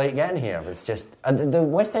hour late getting here. But it's just... And the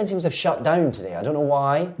West End seems to have shut down today. I don't know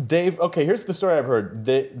why. Okay, here's the story I've heard.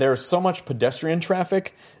 There's so much pedestrian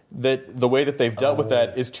traffic that the way that they've dealt with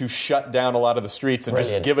that is to shut down a lot of the streets and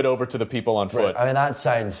just give it over to the people on foot. I mean, that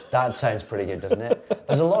sounds pretty good, doesn't it?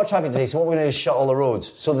 There's a lot of traffic today, so what we're going to do is shut all the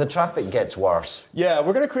roads, so the traffic gets worse. Yeah,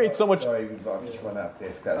 we're going to create so much... Sorry, I've just run out of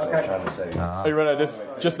this. That's what I was trying to say. Oh, you run out of this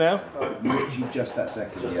just now? Literally just that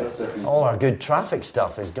second, yeah. All our good traffic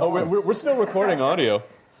stuff is gone. Oh, we're still recording audio.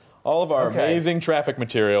 All of our amazing traffic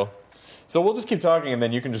material. So we'll just keep talking, and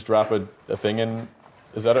then you can just drop a thing in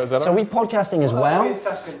Is that So are we podcasting as well? Wait a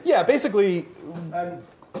second. Yeah, basically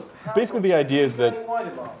the idea is that Any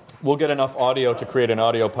wider, Mark? we'll get enough audio to create an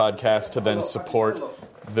audio podcast to then support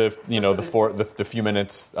the few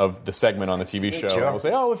minutes of the segment on the TV show. Sure. And we'll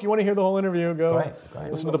say, oh, if you want to hear the whole interview, go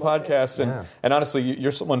Great. listen to the podcast. And honestly,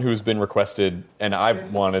 you're someone who's been requested, and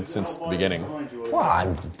I've wanted since the beginning. Well,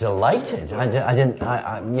 I'm delighted.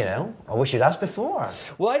 I wish you'd asked before.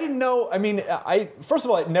 Well, I didn't know. I mean, first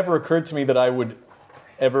of all, it never occurred to me that I would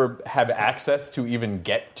ever have access to even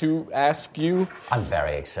get to ask you. I'm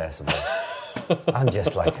very accessible. I'm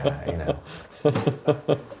just like,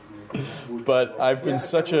 But I've been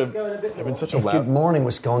such a If Good Morning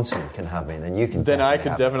Wisconsin can have me, then you can. Then I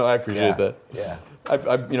could definitely. I appreciate that. Yeah.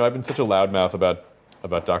 I've been such a loudmouth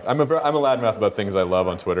about Doc. I'm a loudmouth about things I love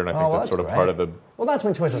on Twitter, and I think that's sort of great. part of the. Well, that's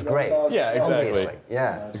when Twitter's great. Yeah, exactly. Obviously.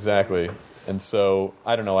 Yeah. Exactly. And so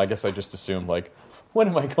I don't know. I guess I just assumed when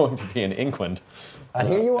am I going to be in England? And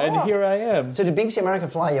here you are. And here I am. So did BBC America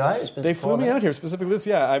fly you out? They flew me out here specifically. Who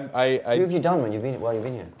have you done when you've been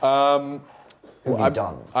here? Who have you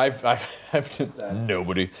done? I've done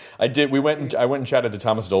nobody. I went and chatted to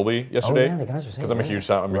Thomas Dolby yesterday. Oh yeah, the guys were saying. Because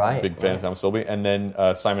I'm a big fan of Thomas Dolby, and then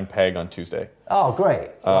Simon Pegg on Tuesday. Oh,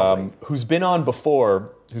 great. Who's been on the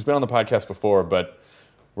podcast before, but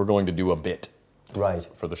we're going to do a bit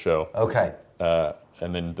for the show. Okay.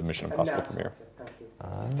 And then the Mission Impossible premiere.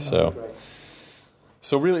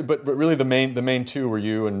 So really, but really the main two were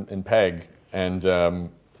you and Pegg, and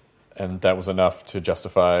that was enough to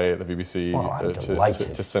justify the BBC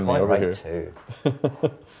to send me over here. Too.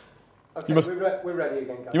 Okay, we're ready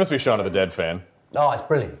again, guys. You must be a Shaun of the Dead fan. Oh, it's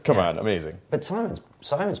brilliant. Come on, amazing. But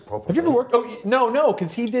Simon's proper. Have you ever worked? Oh no,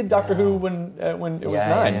 because he did Doctor Who when it was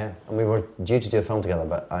 9. Yeah, and we were due to do a film together,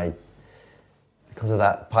 but because of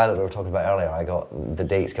that pilot we were talking about earlier, the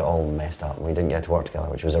dates got all messed up, and we didn't get to work together,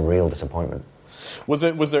 which was a real disappointment. Was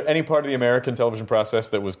there any part of the American television process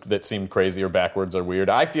that seemed crazy or backwards or weird?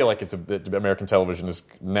 I feel like American television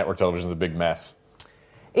network television is a big mess.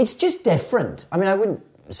 It's just different. I mean, I wouldn't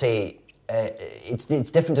say it's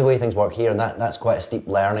different to the way things work here, and that's quite a steep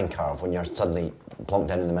learning curve when you're suddenly plonked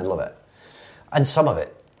down in the middle of it. And some of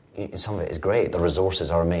it is great. The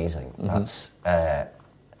resources are amazing. Mm-hmm. That's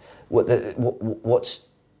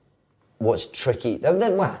what's tricky.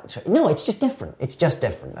 No, it's just different. It's just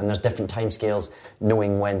different, and there's different timescales,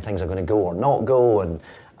 knowing when things are going to go or not go,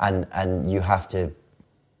 and you have to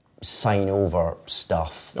sign over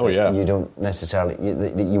stuff that you don't necessarily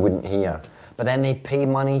that you wouldn't hear. But then they pay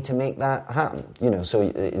money to make that happen. So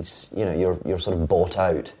it's you're sort of bought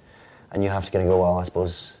out, and you have to kind of go, well, I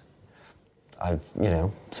suppose I've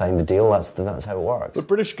signed the deal. That's how it works. But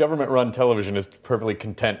British government-run television is perfectly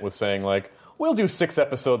content with saying we'll do 6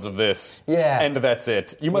 episodes of this, and that's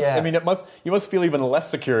it. You must. I mean, you must feel even less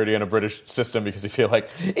security in a British system because you feel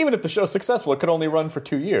like even if the show's successful, it could only run for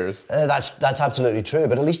 2 years. That's absolutely true.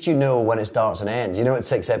 But at least you know when it starts and ends. It's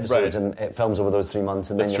 6 episodes and it films over those 3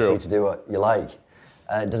 months, and then you're free to do what you like.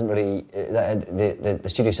 It doesn't really. The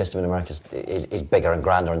studio system in America is bigger and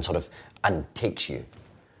grander and takes you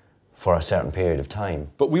for a certain period of time.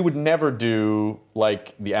 But we would never do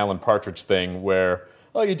the Alan Partridge thing where.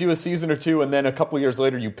 Oh, you do a season or 2, and then a couple years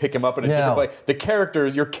later you pick him up in a different way.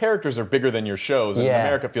 Your characters are bigger than your shows, and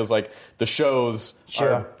America feels like the shows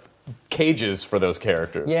are cages for those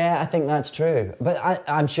characters. Yeah, I think that's true. But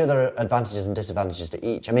I'm sure there are advantages and disadvantages to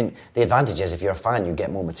each. I mean, the advantage is if you're a fan, you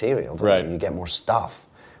get more material, don't you? You get more stuff.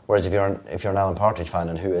 Whereas if you're an Alan Partridge fan,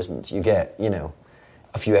 and who isn't, you get,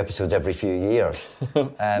 a few episodes every few years.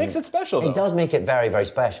 Makes it special, though. It does make it very, very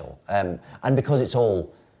special. And because it's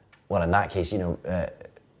all, well, in that case,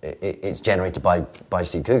 it's generated by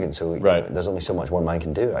Steve Coogan, so there's only so much one man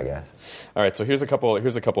can do, I guess. All right, so here's a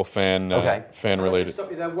couple fan related.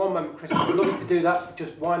 Stop you there 1 moment, Chris. I'd love you to do that.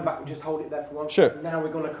 Just wind back and just hold it there for 1 Sure. second. Now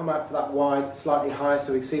we're going to come out for that wide, slightly higher,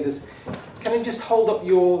 so we can see this. Can you just hold up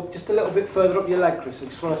just a little bit further up your leg, Chris? I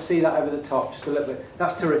just want to see that over the top, just a little bit.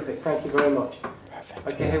 That's terrific. Thank you very much. Perfect.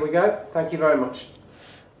 Okay, here we go. Thank you very much.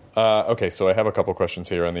 Okay, so I have a couple questions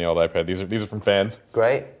here on the old iPad. These are from fans.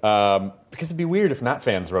 Great. Because it'd be weird if not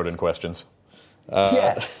fans wrote in questions.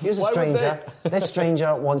 Here's a stranger. This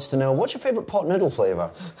stranger wants to know, what's your favourite pot noodle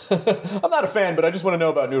flavour? I'm not a fan, but I just want to know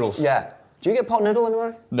about noodles. Yeah. Do you get pot noodle in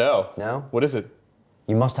America? No. No? What is it?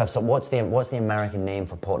 You must have some. What's the American name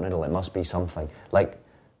for pot noodle? It must be something like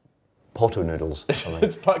poto noodles. It's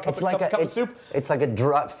cup of soup? It's like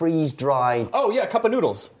a freeze-dried... Oh, yeah, cup of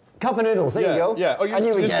noodles. Cup of noodles, there you go. Yeah. Oh,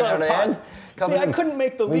 you would get it at the end. See, I couldn't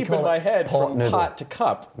make the leap in my head from pot to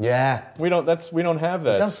cup. Yeah. We don't have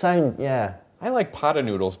that. It does sound, yeah. I like pot of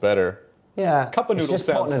noodles better. Yeah. Cup of noodles just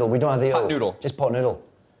sounds... pot noodle. We don't have the pot noodle. Just pot noodle.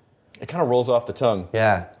 It kind of rolls off the tongue.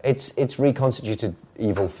 Yeah, it's reconstituted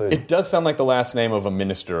evil food. It does sound like the last name of a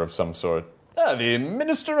minister of some sort. The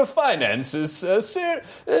Minister of Finance is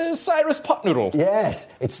Cyrus Potnoodle. Yes,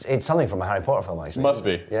 it's something from a Harry Potter film, actually. Must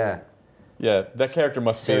be. Yeah. Yeah, that character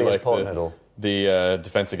must Sirius be like Potnoodle. the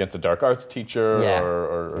Defense Against the Dark Arts teacher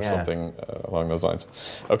or something along those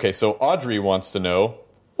lines. Okay, so Audrey wants to know,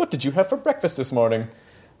 what did you have for breakfast this morning?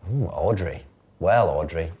 Ooh, Audrey. Well,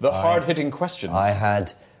 Audrey. The hard-hitting questions. I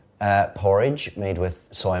had porridge made with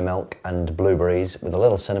soy milk and blueberries with a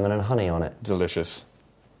little cinnamon and honey on it. Delicious.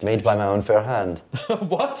 Made by my own fair hand.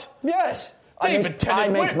 What? Yes. David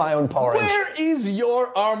Tennant, I make my own porridge. Where is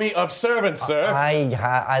your army of servants, sir?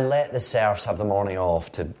 I let the serfs have the morning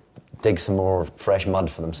off to dig some more fresh mud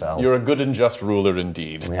for themselves. You're a good and just ruler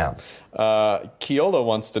indeed. Yeah. Keola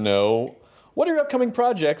wants to know, what are your upcoming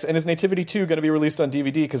projects, and is Nativity 2 going to be released on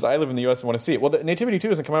DVD? Because I live in the U.S. and want to see it. Well, the Nativity 2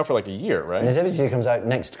 doesn't come out for like a year, right? Nativity 2 comes out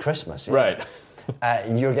next Christmas. Yeah. Right.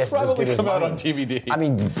 Your guess is as Probably good as come out mine. on DVD. I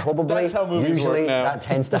mean, probably. That's how movies Usually work now. that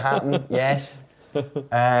tends to happen, yes.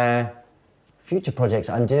 Future projects.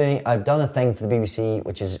 I've done a thing for the BBC,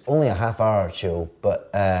 which is only a half-hour show,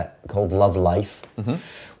 but called Love Life,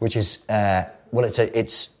 which is,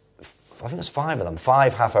 it's I think there's 5 of them,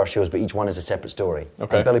 5 half-hour shows, but each one is a separate story.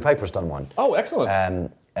 Okay. And Billy Piper's done one. Oh, excellent.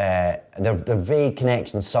 They're vague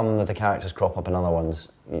connections. Some of the characters crop up in other ones,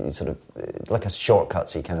 sort of like a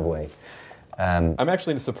shortcutsy kind of way. I'm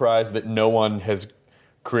actually surprised that no one has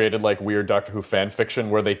created like weird Doctor Who fan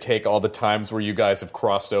fiction where they take all the times where you guys have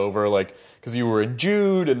crossed over, like because you were in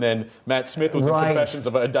Jude, and then Matt Smith was in Confessions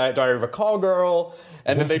of a Diary of a Call Girl,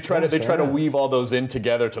 and then they try to weave all those in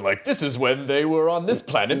together to like, this is when they were on this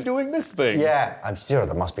planet doing this thing. Yeah, I'm sure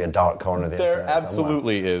there must be a dark corner of the internet. There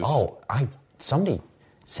absolutely is. Oh, somebody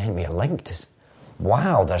sent me a link to.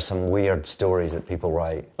 Wow, there's some weird stories that people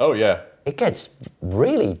write. Oh yeah, it gets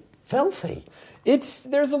really filthy.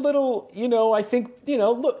 There's a little, I think,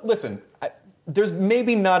 look, listen, there's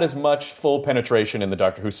maybe not as much full penetration in the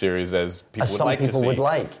Doctor Who series as people would like to see. Some people would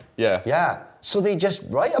like. Yeah. Yeah. So they just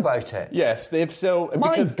write about it. Yes, they've so...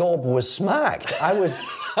 My gob was smacked. I was...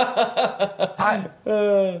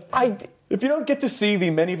 If you don't get to see the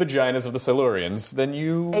many vaginas of the Silurians, then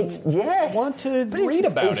you want to read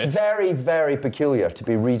about it. It's very, very peculiar to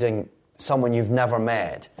be reading someone you've never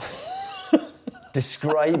met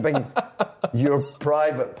describing your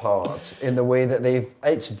private parts in the way that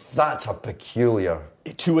that's a peculiar...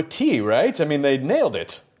 To a T, right? I mean, they nailed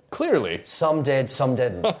it, clearly. Some did, some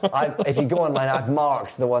didn't. If you go online, I've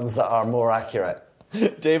marked the ones that are more accurate.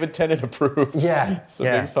 David Tennant approved. Yeah. So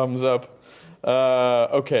big thumbs up.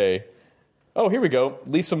 Okay. Oh, here we go.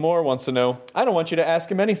 Lisa Moore wants to know, I don't want you to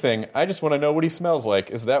ask him anything. I just want to know what he smells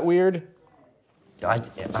like. Is that weird? Do I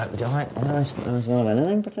smell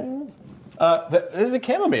anything particular? There's a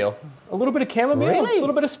chamomile. A little bit of chamomile, really? A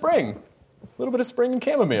little bit of spring. A little bit of spring and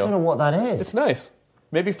chamomile. I don't know what that is. It's nice.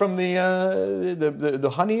 Maybe from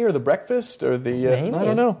the honey or the breakfast or the... Maybe. I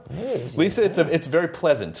don't know. Maybe. Lisa, it's very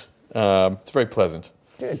pleasant. It's very pleasant.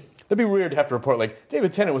 Good. That'd be weird to have to report, like,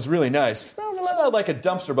 David Tennant was really nice. It smelled like a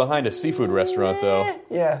dumpster behind a seafood restaurant, though.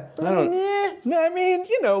 Yeah. I mean,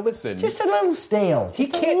 listen. Just a little stale.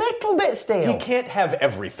 Just a little bit stale. He can't have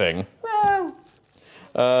everything. Well...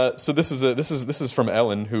 So this is from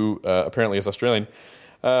Ellen, who apparently is Australian.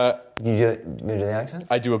 You do the accent?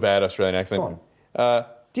 I do a bad Australian accent. Go on.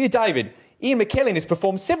 Dear David, Ian McKellen has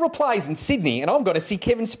performed several plays in Sydney, and I'm going to see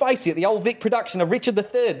Kevin Spacey at the Old Vic production of Richard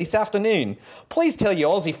III this afternoon. Please tell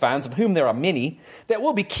your Aussie fans, of whom there are many, that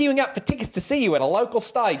we'll be queuing up for tickets to see you at a local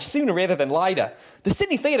stage sooner rather than later. The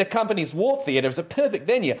Sydney Theatre Company's Wharf Theatre is a perfect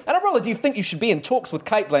venue, and I really do think you should be in talks with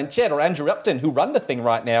Kate Blanchett or Andrew Upton, who run the thing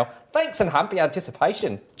right now. Thanks and happy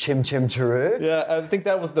anticipation. Chim Chim Chiroo? Yeah, I think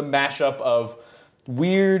that was the mashup of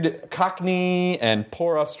weird Cockney and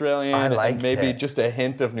poor Australian, and maybe just a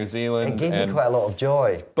hint of New Zealand. It gave me quite a lot of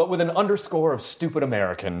joy. But with an underscore of stupid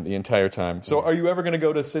American the entire time. So are you ever going to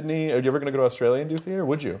go to Sydney? Are you ever going to go to Australia and do theatre?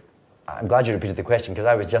 Would you? I'm glad you repeated the question because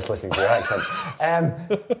I was just listening to your accent.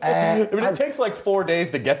 It takes like 4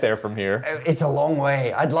 days to get there from here. It's a long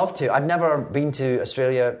way. I'd love to. I've never been to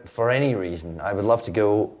Australia for any reason. I would love to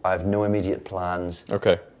go. I have no immediate plans.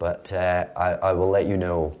 Okay. But I will let you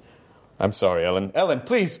know. I'm sorry, Ellen. Ellen,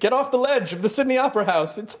 please, get off the ledge of the Sydney Opera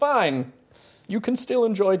House. It's fine. You can still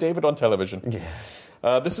enjoy David on television.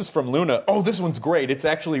 Yeah. This is from Luna. Oh, this one's great. It's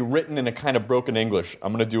actually written in a kind of broken English.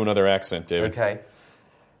 I'm going to do another accent, David. Okay.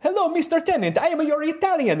 Hello, Mr. Tennant. I am your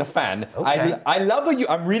Italian fan. Okay. I love you.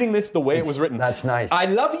 I'm reading this the way it was written. That's nice. I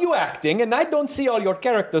love you acting, and I don't see all your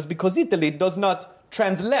characters because Italy does not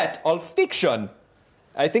translate all fiction.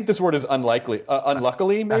 I think this word is unlikely.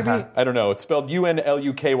 Unluckily, maybe? I don't know. It's spelled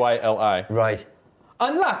UNLUKYLI. Right.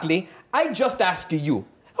 Unluckily, I just ask you,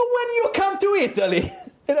 when you come to Italy?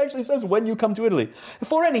 It actually says when you come to Italy.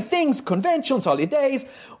 For any things, conventions, holidays.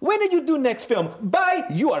 When did you do next film? Bye,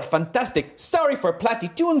 you are fantastic. Sorry for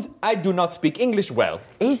platitudes, I do not speak English well.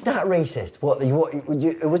 Is that racist? Was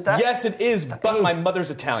that? Yes, it is, but my mother's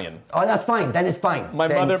Italian. Oh, that's fine. Then it's fine. My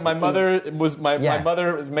mother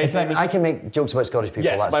maiden name is... I can make jokes about Scottish people.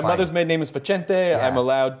 Yes, that's my fine. mother's maiden name is Facente. Yeah. I'm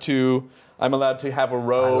allowed to have a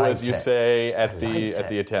row, as you say, at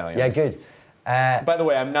the Italians. Yeah, good. By the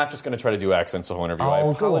way, I'm not just going to try to do accents the whole interview. I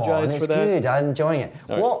apologize for that. It's good. I'm enjoying it.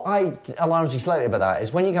 Right. What alarms me slightly about that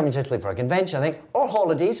is when you come into Italy for a convention, I think, or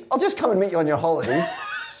holidays, I'll just come and meet you on your holidays.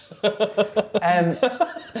 Where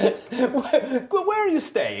are you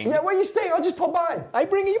staying? Yeah, where are you staying? I'll just pop by. I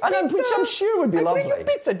bring you pizza. Which I'm sure would be lovely. I bring you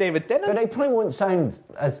pizza, David Tennant. But I probably won't sound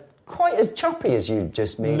quite as choppy as you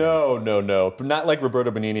just made. No. Not like Roberto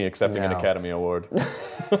Benigni accepting an Academy Award. Yeah,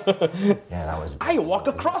 that was... I walk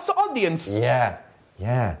across the audience. Yeah.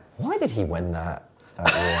 Why did he win that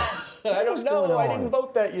year? I don't know. I didn't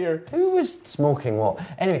vote that year. Who was smoking what?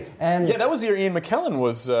 Anyway, yeah, that was the year Ian McKellen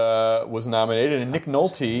was nominated, and Nick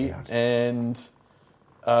Nolte, and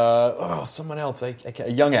someone else. A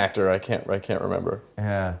young actor. I can't remember.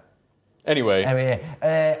 Yeah. Anyway,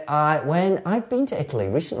 when I've been to Italy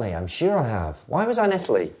recently, I'm sure I have. Why was I in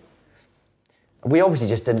Italy? We obviously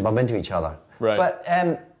just didn't bump into each other. Right. But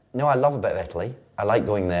no, I love a bit of Italy. I like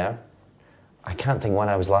going there. I can't think when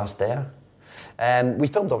I was last there. We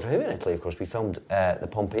filmed Doctor Who in Italy, of course. We filmed the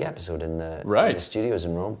Pompeii episode in the studios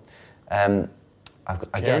in Rome. Karen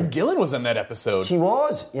Gillan was in that episode. She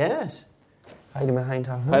was, yes. Hiding behind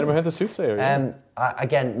her. Hiding behind the soothsayer. Yeah.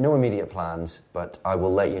 Again, no immediate plans, but I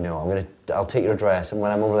will let you know. I'll take your address, and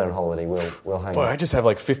when I'm over there on holiday, we'll hang out. I just have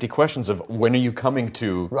like 50 questions of when are you coming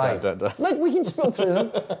to? Right. Look, we can spill through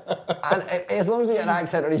them, and as long as we get an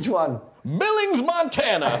accent on each one. Billings,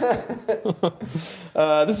 Montana.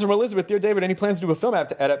 This is from Elizabeth. Dear David, any plans to do a film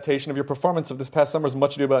adaptation of your performance of this past summer's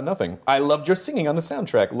Much Ado About Nothing? I loved your singing on the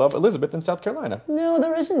soundtrack. Love, Elizabeth in South Carolina. No,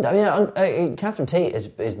 there isn't. I mean, Catherine Tate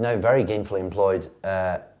is now very gainfully employed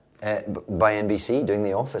by NBC doing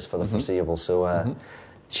The Office for the foreseeable. So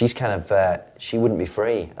she's kind of she wouldn't be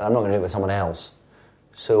free, and I'm not going to do it with someone else.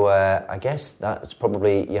 So I guess that's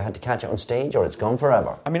probably, you had to catch it on stage or it's gone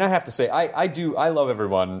forever. I mean, I have to say, I love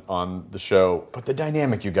everyone on the show, but the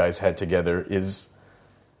dynamic you guys had together is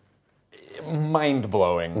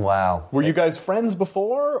mind-blowing. Wow. Were you guys friends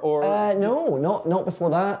before, or? No, not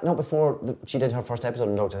before that. Not before she did her first episode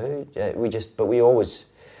on Doctor Who. But we always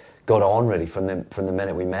got on really from the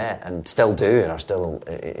minute we met, and still do, and are still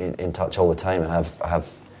in touch all the time, and I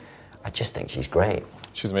just think she's great.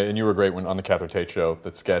 She's amazing, and you were great when on the Catherine Tate show,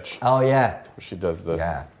 that sketch. Oh, yeah. Where she does the...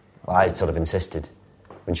 Yeah. Well, I sort of insisted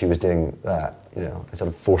when she was doing that, I sort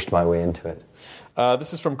of forced my way into it.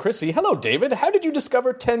 This is from Chrissy. Hello, David. How did you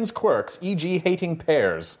discover Ten's quirks, e.g. hating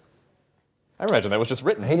pears? I imagine that was just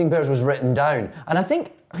written. Hating pears was written down. And I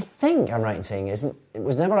think I'm right in saying it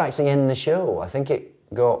was never actually in the show. I think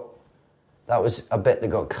that was a bit that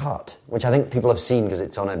got cut, which I think people have seen because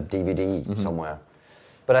it's on a DVD somewhere.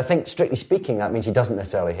 But I think, strictly speaking, that means he doesn't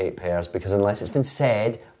necessarily hate pears, because unless it's been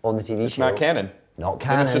said on the TV show... It's not canon. Not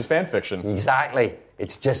canon. And it's just fan fiction. Exactly.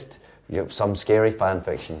 It's just some scary fan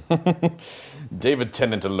fiction. David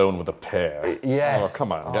Tennant alone with a pear. Yes. Oh,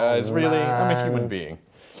 come on, guys. Really? I'm a human being.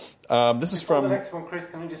 This is from... the next one, Chris,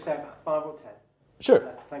 can we just say 5 or 10? Sure.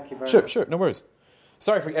 Thank you very much. Sure, no worries.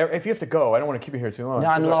 Sorry, if you have to go, I don't want to keep you here too long. No,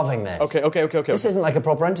 I'm loving this. Okay. This isn't like a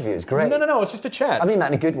proper interview, it's great. No, it's just a chat. I mean that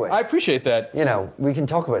in a good way. I appreciate that. We can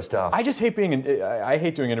talk about stuff. I just hate I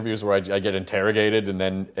hate doing interviews where I get interrogated and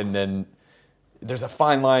then there's a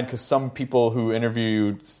fine line, because some people who interview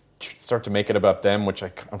you start to make it about them, which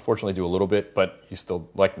I unfortunately do a little bit, but you still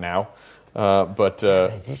like now. it's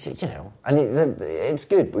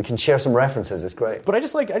good. We can share some references. It's great. But I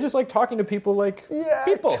just like talking to people like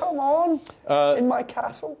people. Come on, in my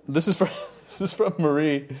castle. This is from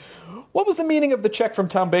Marie. What was the meaning of the check from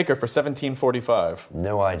Tom Baker for $17.45?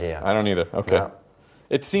 No idea. I don't either. Okay. Yeah.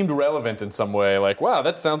 It seemed relevant in some way. Like, wow,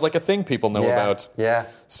 that sounds like a thing people know about. Yeah.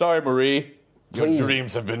 Sorry, Marie. Please, your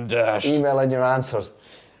dreams have been dashed. Email in your answers.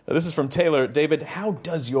 This is from Taylor. David, how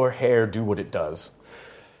does your hair do what it does?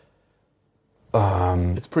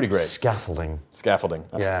 It's pretty great. Scaffolding.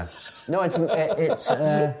 Yeah. No, it's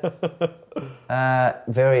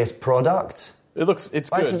various products. It's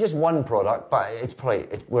good. It's just one product, but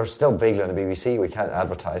we're still vaguely on the BBC. We can't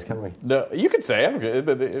advertise, can we? No, you could say. I'm good.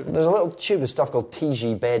 There's a little tube of stuff called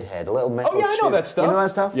TG Bedhead, a little metal tube. I know that stuff. You know that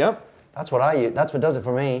stuff? Yep. That's what I use. That's what does it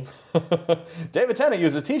for me. David Tennant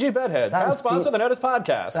uses TG Bedhead. Proud sponsor of the Nerdist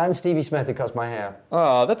Podcast. And Stevie Smith, who cuts my hair.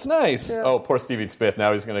 Oh, that's nice. Yeah. Oh, poor Stevie Smith.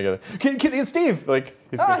 Now he's going to get... Can Steve?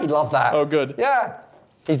 He'd love that. Oh, good. Yeah.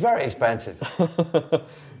 He's very expensive.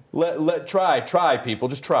 Try, people.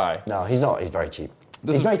 Just try. No, he's not. He's very cheap.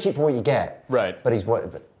 He's very cheap for what you get. Right. But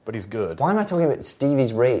he's good. Why am I talking about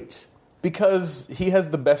Stevie's rates? Because he has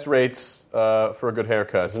the best rates for a good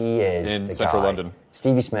haircut in central London.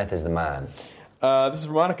 Stevie Smith is the man. This is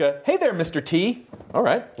Monica. Hey there, Mr. T. All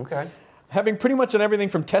right. Okay. Having pretty much done everything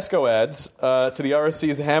from Tesco ads to the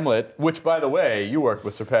RSC's Hamlet, which, by the way, you worked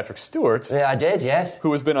with Sir Patrick Stewart. Yeah, I did, yes.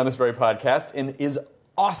 Who has been on this very podcast and is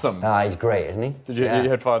awesome. He's great, isn't he? Did you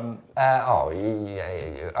had fun?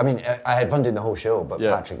 Yeah. I mean, I had fun doing the whole show, but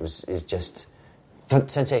Patrick is just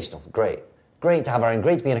sensational. Great. Great to have her and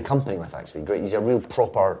great to be in a company with, actually. Great. He's a real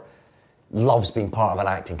proper, loves being part of an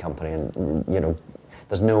acting company and,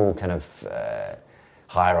 there's no kind of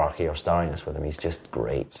hierarchy or starriness with him. He's just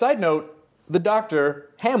great. Side note, The Doctor,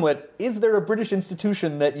 Hamlet, is there a British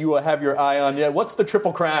institution that you have your eye on yet? What's the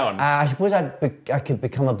Triple Crown? I suppose I could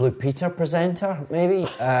become a Blue Peter presenter, maybe.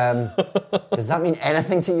 Does that mean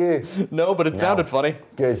anything to you? No, but it sounded funny.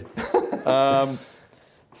 Good.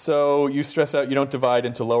 So you stress out you don't divide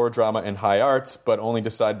into lower drama and high arts, but only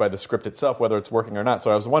decide by the script itself whether it's working or not. So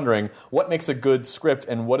I was wondering, what makes a good script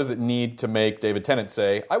and what does it need to make David Tennant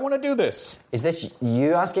say, I want to do this? Is this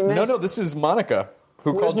you asking this? No, this is Monica.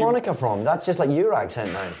 Where's Monica from? That's just like your accent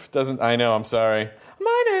now. I know, I'm sorry.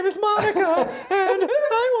 My name is Monica, and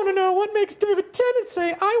I want to know what makes David Tennant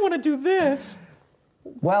say, I want to do this.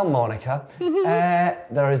 Well, Monica,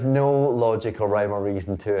 there is no logic or rhyme or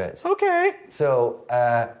reason to it. Okay. So,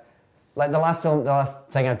 like the last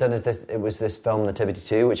thing I've done is this. It was this film Nativity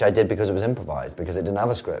 2, which I did because it was improvised, because it didn't have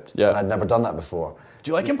a script. Yeah. And I'd never done that before. Do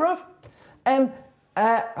you like improv? I'm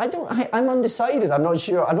undecided. I'm not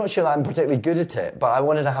sure that I'm particularly good at it, but I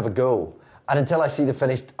wanted to have a go. And until I see the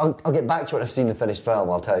finished, I'll get back to it when I've seen the finished film.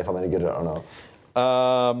 I'll tell you if I'm any good at it or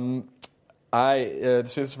not.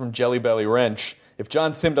 This is from Jelly Belly Wrench. If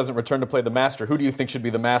John Sim doesn't return to play the Master, who do you think should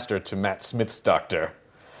be the Master to Matt Smith's Doctor?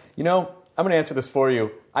 I'm going to answer this for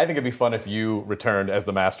you. I think it'd be fun if you returned as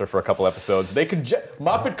the Master for a couple episodes.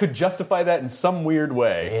 Moffat could justify that in some weird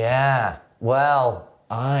way. Yeah. Well,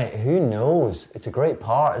 who knows? It's a great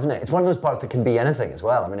part, isn't it? It's one of those parts that can be anything as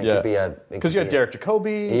well. I mean, it could be a... Because you had Derek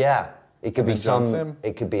Jacobi. Yeah. It could be John Sim.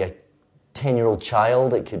 It could be a 10-year-old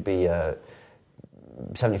child. It could be a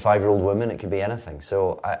 75-year-old woman. It could be anything.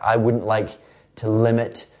 So I wouldn't like to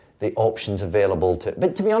limit the options available to...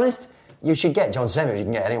 But to be honest, you should get John Sim if you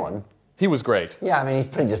can get anyone. He was great. Yeah, I mean, he's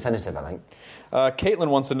pretty definitive, I think. Caitlin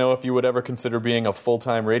wants to know if you would ever consider being a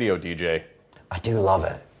full-time radio DJ. I do love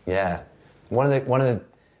it, yeah. One of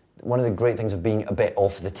the great things of being a bit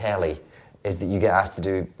off the telly is that you get asked to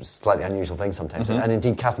do slightly unusual things sometimes. Mm-hmm. And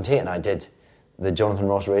indeed, Catherine Tate and I did the Jonathan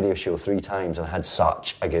Ross radio show 3 times and had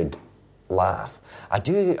such a good laugh. I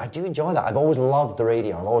do enjoy that. I've always loved the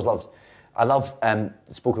radio. I love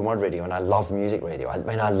spoken word radio and I love music radio. I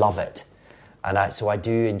mean, I love it. And so I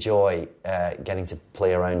do enjoy getting to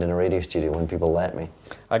play around in a radio studio when people let me.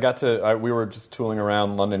 We were just tooling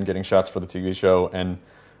around London getting shots for the TV show and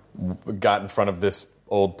got in front of this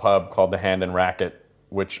old pub called the Hand and Racket,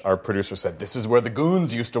 which our producer said, this is where the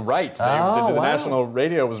goons used to write. The national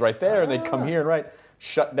radio was right there and they'd come here and write.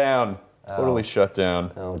 Shut down. Totally shut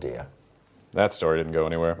down. Oh, dear. That story didn't go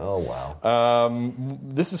anywhere. Oh, wow.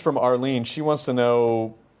 This is from Arlene. She wants to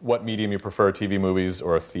know what medium you prefer, TV, movies,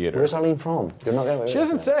 or theater. Where's Arlene from? You're not going to... She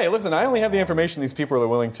doesn't say. Listen, I only have the information these people are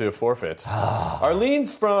willing to forfeit.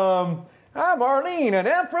 Arlene's from... I'm Arlene, and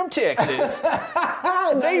I'm from Texas.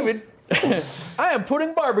 David, I am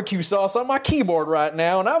putting barbecue sauce on my keyboard right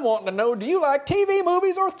now, and I'm wanting to know, do you like TV,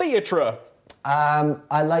 movies, or theatre?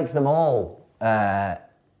 I like them all. I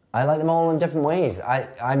like them all in different ways.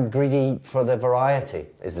 I'm greedy for the variety,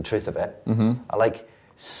 is the truth of it. Mm-hmm. I like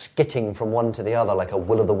skitting from one to the other like a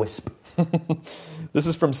will-o'-the-wisp. This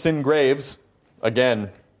is from Sin Graves. Again.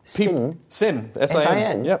 Sin? Sin. S-I-N.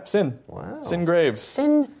 S-I-N? Yep, Sin. Wow. Sin Graves.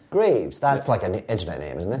 Sin Graves. That's like an internet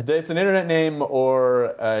name, isn't it? It's an internet name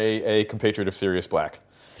or a compatriot of Sirius Black.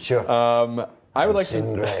 Sure. I would like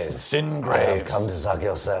Sin Graves. Sin Graves. I have come to suck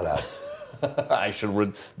your soda. I should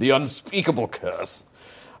read the unspeakable curse.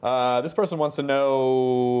 This person wants to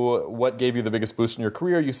know what gave you the biggest boost in your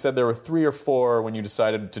career. You said there were 3 or 4 when you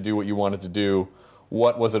decided to do what you wanted to do.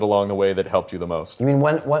 What was it along the way that helped you the most? You mean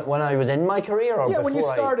when I was in my career or before when you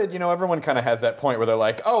started, everyone kind of has that point where they're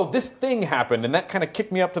like, oh, this thing happened, and that kind of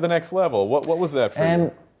kicked me up to the next level. What was that for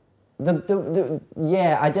you?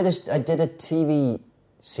 I did a TV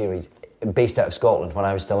series based out of Scotland when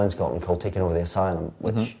I was still in Scotland, called Taking Over the Asylum,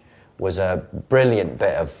 which was a brilliant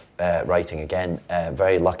bit of writing. Again,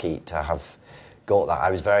 very lucky to have got that.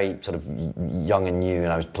 I was very sort of young and new,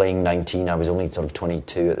 and I was playing 19. I was only sort of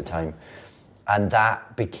 22 at the time, and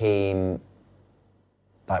that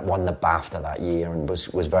won the BAFTA that year and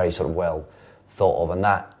was very sort of well thought of, and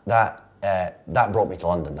that brought me to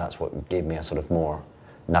London. That's what gave me a sort of more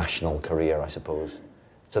national career, I suppose.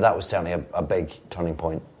 So that was certainly a big turning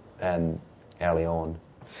point early on.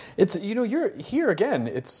 It's, you're here again.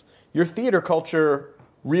 It's your theater culture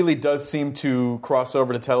really does seem to cross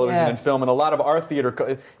over to television and film, and a lot of our theater,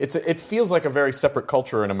 it feels like a very separate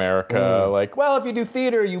culture in America. Like, well, if you do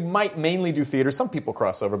theater, you might mainly do theater. Some people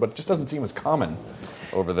cross over, but it just doesn't seem as common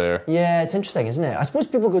over there. Yeah, it's interesting, isn't it? I suppose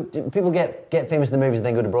people get famous in the movies and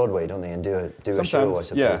then go to Broadway, don't they, and do a show, I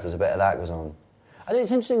suppose. Yeah. There's a bit of that goes on. I think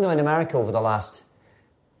it's interesting, though, in America over the last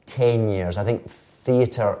 10 years, I think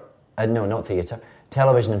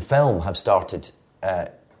television and film have started,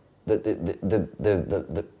 the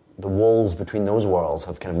walls between those worlds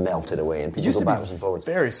have kind of melted away and people go backwards and forwards.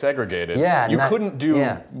 Very segregated. Yeah. You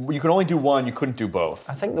could only do one, you couldn't do both.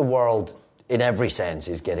 I think the world, in every sense,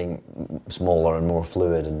 is getting smaller and more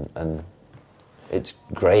fluid, and it's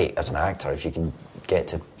great as an actor if you can get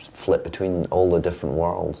to flip between all the different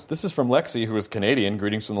worlds. This is from Lexi, who is Canadian.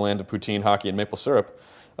 Greetings from the land of poutine, hockey, and maple syrup.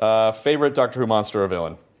 Favorite Doctor Who monster or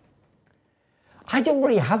villain? I don't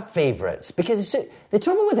really have favourites, because the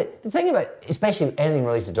trouble with it, the thing about, especially anything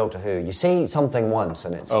related to Doctor Who, you say something once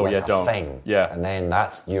and it's a thing. Yeah. And then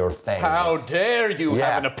that's your thing. How dare you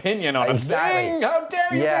have an opinion on a thing? How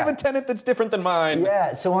dare you have a tenet that's different than mine?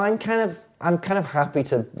 Yeah, so I'm kind of happy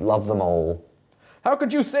to love them all. How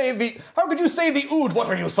could you say the Ood? What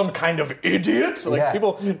are you, some kind of idiot? Like,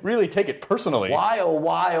 people really take it personally. Why, oh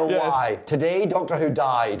why, oh why? Today Doctor Who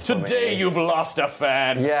died. Today you've lost a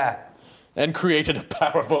fan. Yeah. And created a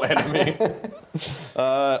powerful enemy.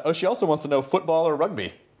 She also wants to know football or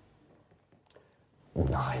rugby.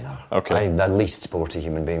 Neither. Okay. I'm the least sporty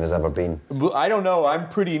human being there's ever been. I don't know. I'm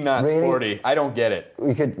pretty not sporty. I don't get it.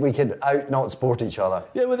 We could not sport each other.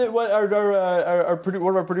 Yeah, one of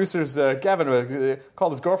our producers, Gavin,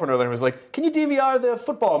 called his girlfriend earlier and was like, "Can you DVR the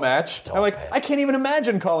football match?" I'm like, I can't even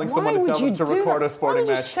imagine calling someone to tell them to record a sporting match.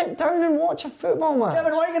 Why would you sit down and watch a football match?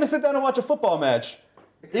 Gavin, why are you going to sit down and watch a football match?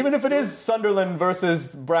 Even if it is Sunderland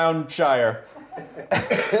versus Brownshire.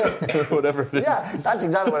 Or whatever it is. Yeah, that's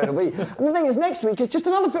exactly what it'll be. And the thing is, next week it's just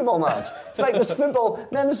another football match. It's like there's football,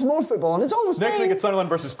 then there's more football, and it's all the same. Next week it's Sunderland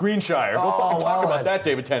versus Greenshire. Don't fucking talk about that,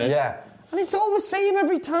 David Tennant. Yeah. And it's all the same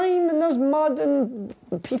every time, and there's mud and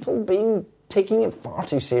people taking it far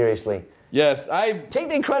too seriously. Yes, Take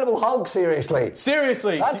the Incredible Hulk seriously.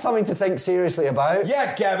 Seriously. That's something to think seriously about.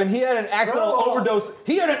 Yeah, Gavin, he had an accidental overdose.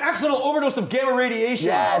 He had an accidental overdose of gamma radiation.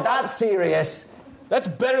 Yeah, that's serious. That's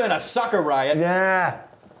better than a soccer riot. Yeah.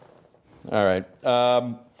 All right.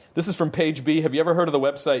 This is from Page B. Have you ever heard of the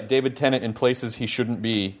website David Tennant in Places He Shouldn't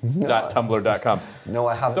Be? .tumblr.com. No,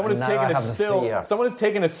 I haven't. Someone has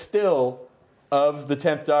taken a still of the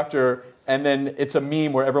 10th Doctor, and then it's a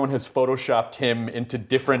meme where everyone has photoshopped him into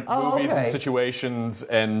different movies and situations,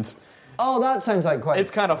 and oh, that sounds like quite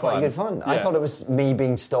good fun. Yeah. I thought it was me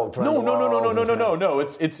being stalked around the world. No.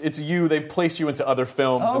 It's you. They've placed you into other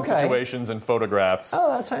films and situations and photographs.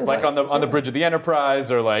 Oh, that sounds like on the bridge of the Enterprise,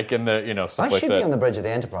 or like in the stuff like that. I should be on the bridge of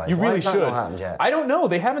the Enterprise. You really should. Not happened yet? I don't know.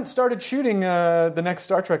 They haven't started shooting the next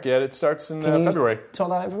Star Trek yet. It starts in February. Talk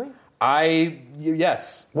that out for me.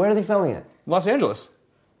 Yes. Where are they filming it? Los Angeles.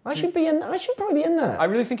 I should probably be in there. I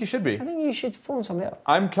really think you should be. I think you should phone somebody up.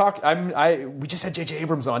 We just had J.J.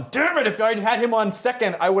 Abrams on. Damn it! If I'd had him on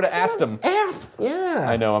second, I would have asked him. Earth, yeah.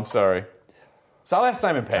 I know. I'm sorry. So I'll ask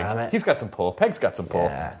Simon Pegg. Damn it. He's got some pull. Pegg's got some pull.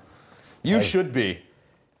 Yeah. You should be.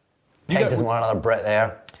 Pegg doesn't want another Brit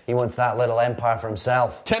there. He wants that little empire for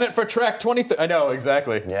himself. Tenant for Trek 23. I know,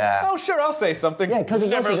 exactly. Yeah. Oh, sure, I'll say something. Yeah, because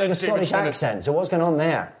he's also got a Scottish accent, so what's going on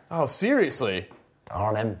there? Oh, seriously?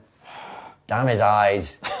 Darn him. Damn his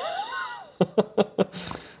eyes.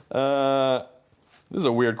 This is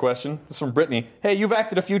a weird question. This is from Brittany. Hey, you've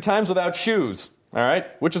acted a few times without shoes. All right?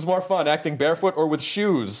 Which is more fun, acting barefoot or with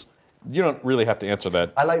shoes? You don't really have to answer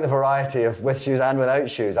that. I like the variety of with shoes and without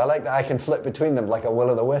shoes. I like that I can flip between them like a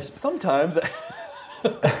will-o'-the-wisp. Sometimes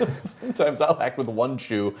I'll act with one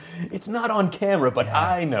shoe. It's not on camera, but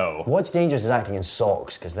I know. What's dangerous is acting in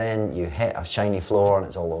socks, because then you hit a shiny floor and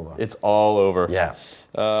it's all over. It's all over. Yeah.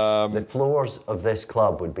 The floors of this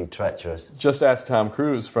club would be treacherous. Just ask Tom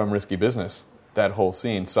Cruise from Risky Business. that whole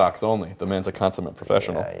scene, socks only. The man's a consummate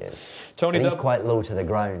professional. Yeah, he is. Tony, and he's quite low to the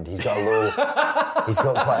ground. He's got a low. He's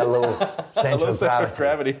got quite a low center of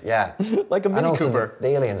gravity. Yeah, like a Mini and also Cooper. The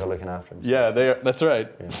aliens are looking after him. Yeah, they are. That's right.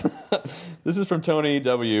 Yeah. This is from Tony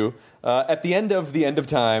W. At the end of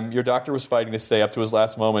time, your doctor was fighting to stay up to his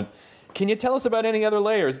last moment. Can you tell us about any other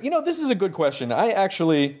layers? You know, this is a good question.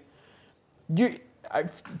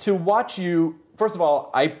 To watch you. First of all,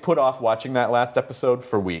 I put off watching that last episode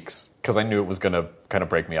for weeks because I knew it was going to kind of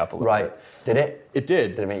break me up a little bit. Right. Did it? It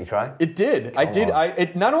did. Did it make you cry? It did.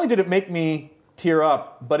 It not only did it make me tear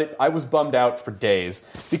up, but I was bummed out for days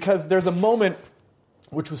because there's a moment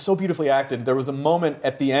which was so beautifully acted. There was a moment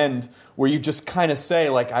at the end where you just kind of say,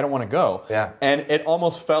 like, I don't want to go. Yeah. And it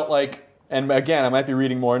almost felt like, and again, I might be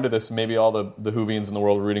reading more into this, maybe all the Whovians in the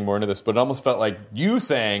world are reading more into this, but it almost felt like you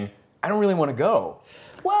saying, I don't really want to go.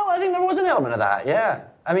 Well, I think there was an element of that, yeah.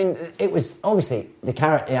 I mean, it was obviously the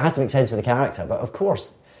character. It has to make sense for the character, but of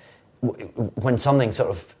course, when something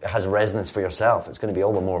sort of has resonance for yourself, it's going to be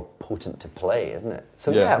all the more potent to play, isn't it?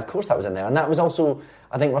 So yeah, of course that was in there, and that was also,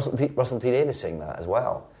 I think, Russell T Davies saying that as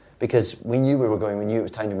well, because we knew we were going, we knew it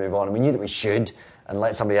was time to move on, and we knew that we should and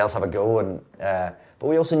let somebody else have a go, and but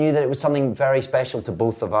we also knew that it was something very special to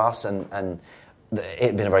both of us, and it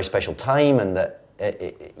had been a very special time, and that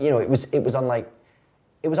it was unlike.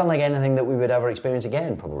 It was unlike anything that we would ever experience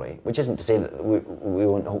again, probably. Which isn't to say that we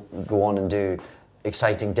won't go on and do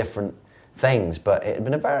exciting, different things, but it had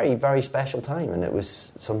been a very, very special time, and it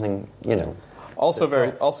was something, Also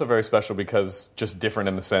very special because just different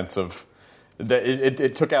in the sense of that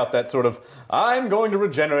it took out that sort of I'm going to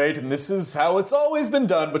regenerate and this is how it's always been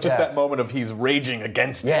done, but just that moment of he's raging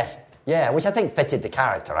against it. Yeah, which I think fitted the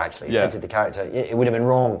character, actually. Fitted the character. It would have been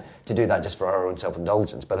wrong to do that just for our own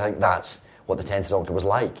self-indulgence, but I think that's what the 10th Doctor was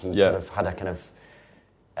like. He sort of had a kind of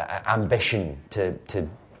ambition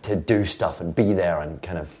to do stuff and be there and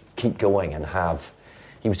kind of keep going and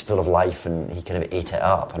he was full of life and he kind of ate it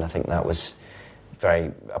up, and I think that was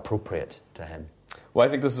very appropriate to him. Well, I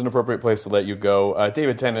think this is an appropriate place to let you go.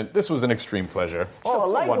 David Tennant, this was an extreme pleasure. Oh,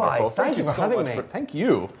 so likewise. Wonderful. Thank you for so having much me. Thank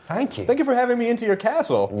you. Thank you. Thank you for having me into your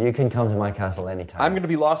castle. You can come to my castle anytime. I'm going to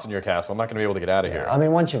be lost in your castle. I'm not going to be able to get out of here. I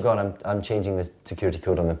mean, once you've gone, I'm changing the security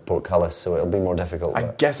code on the portcullis, so it'll be more difficult. I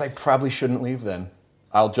guess I probably shouldn't leave then.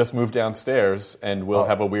 I'll just move downstairs and we'll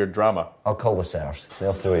have a weird drama. I'll call the serfs.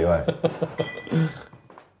 They'll throw you out.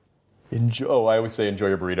 I always say enjoy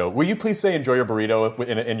your burrito. Will you please say enjoy your burrito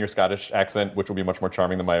in your Scottish accent, which will be much more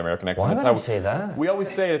charming than my American accent? Why would I say that? We always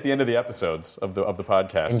say it at the end of the episodes of the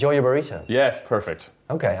podcast. Enjoy your burrito? Yes, perfect.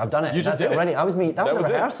 Okay, I've done it. You just did it already. That was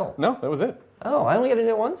a rehearsal. It. No, that was it. Oh, I only get to do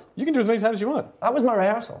it once? You can do as many times as you want. That was my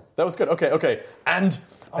rehearsal. That was good. Okay. And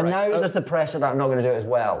now there's the pressure that I'm not going to do it as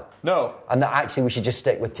well. No. And that actually we should just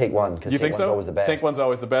stick with take one, because take one's always the best. Take one's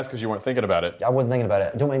always the best because you weren't thinking about it. I wasn't thinking about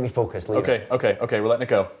it. Don't make me focus. Leave it. Okay, we're letting it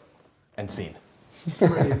go. And scene.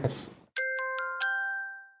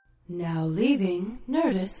 Now leaving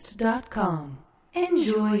Nerdist.com.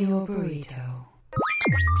 Enjoy your burrito.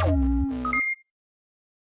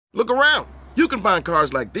 Look around. You can find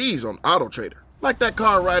cars like these on AutoTrader, like that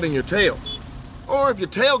car riding your tail. Or if you're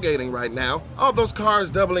tailgating right now, all those cars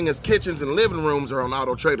doubling as kitchens and living rooms are on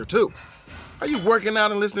AutoTrader too. Are you working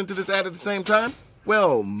out and listening to this ad at the same time?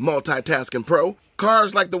 Well, multitasking pro,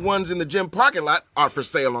 cars like the ones in the gym parking lot are for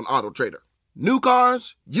sale on AutoTrader. New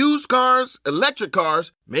cars, used cars, electric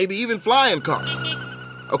cars, maybe even flying cars.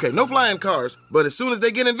 Okay, no flying cars, but as soon as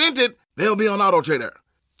they get invented, they'll be on AutoTrader.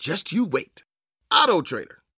 Just you wait. AutoTrader.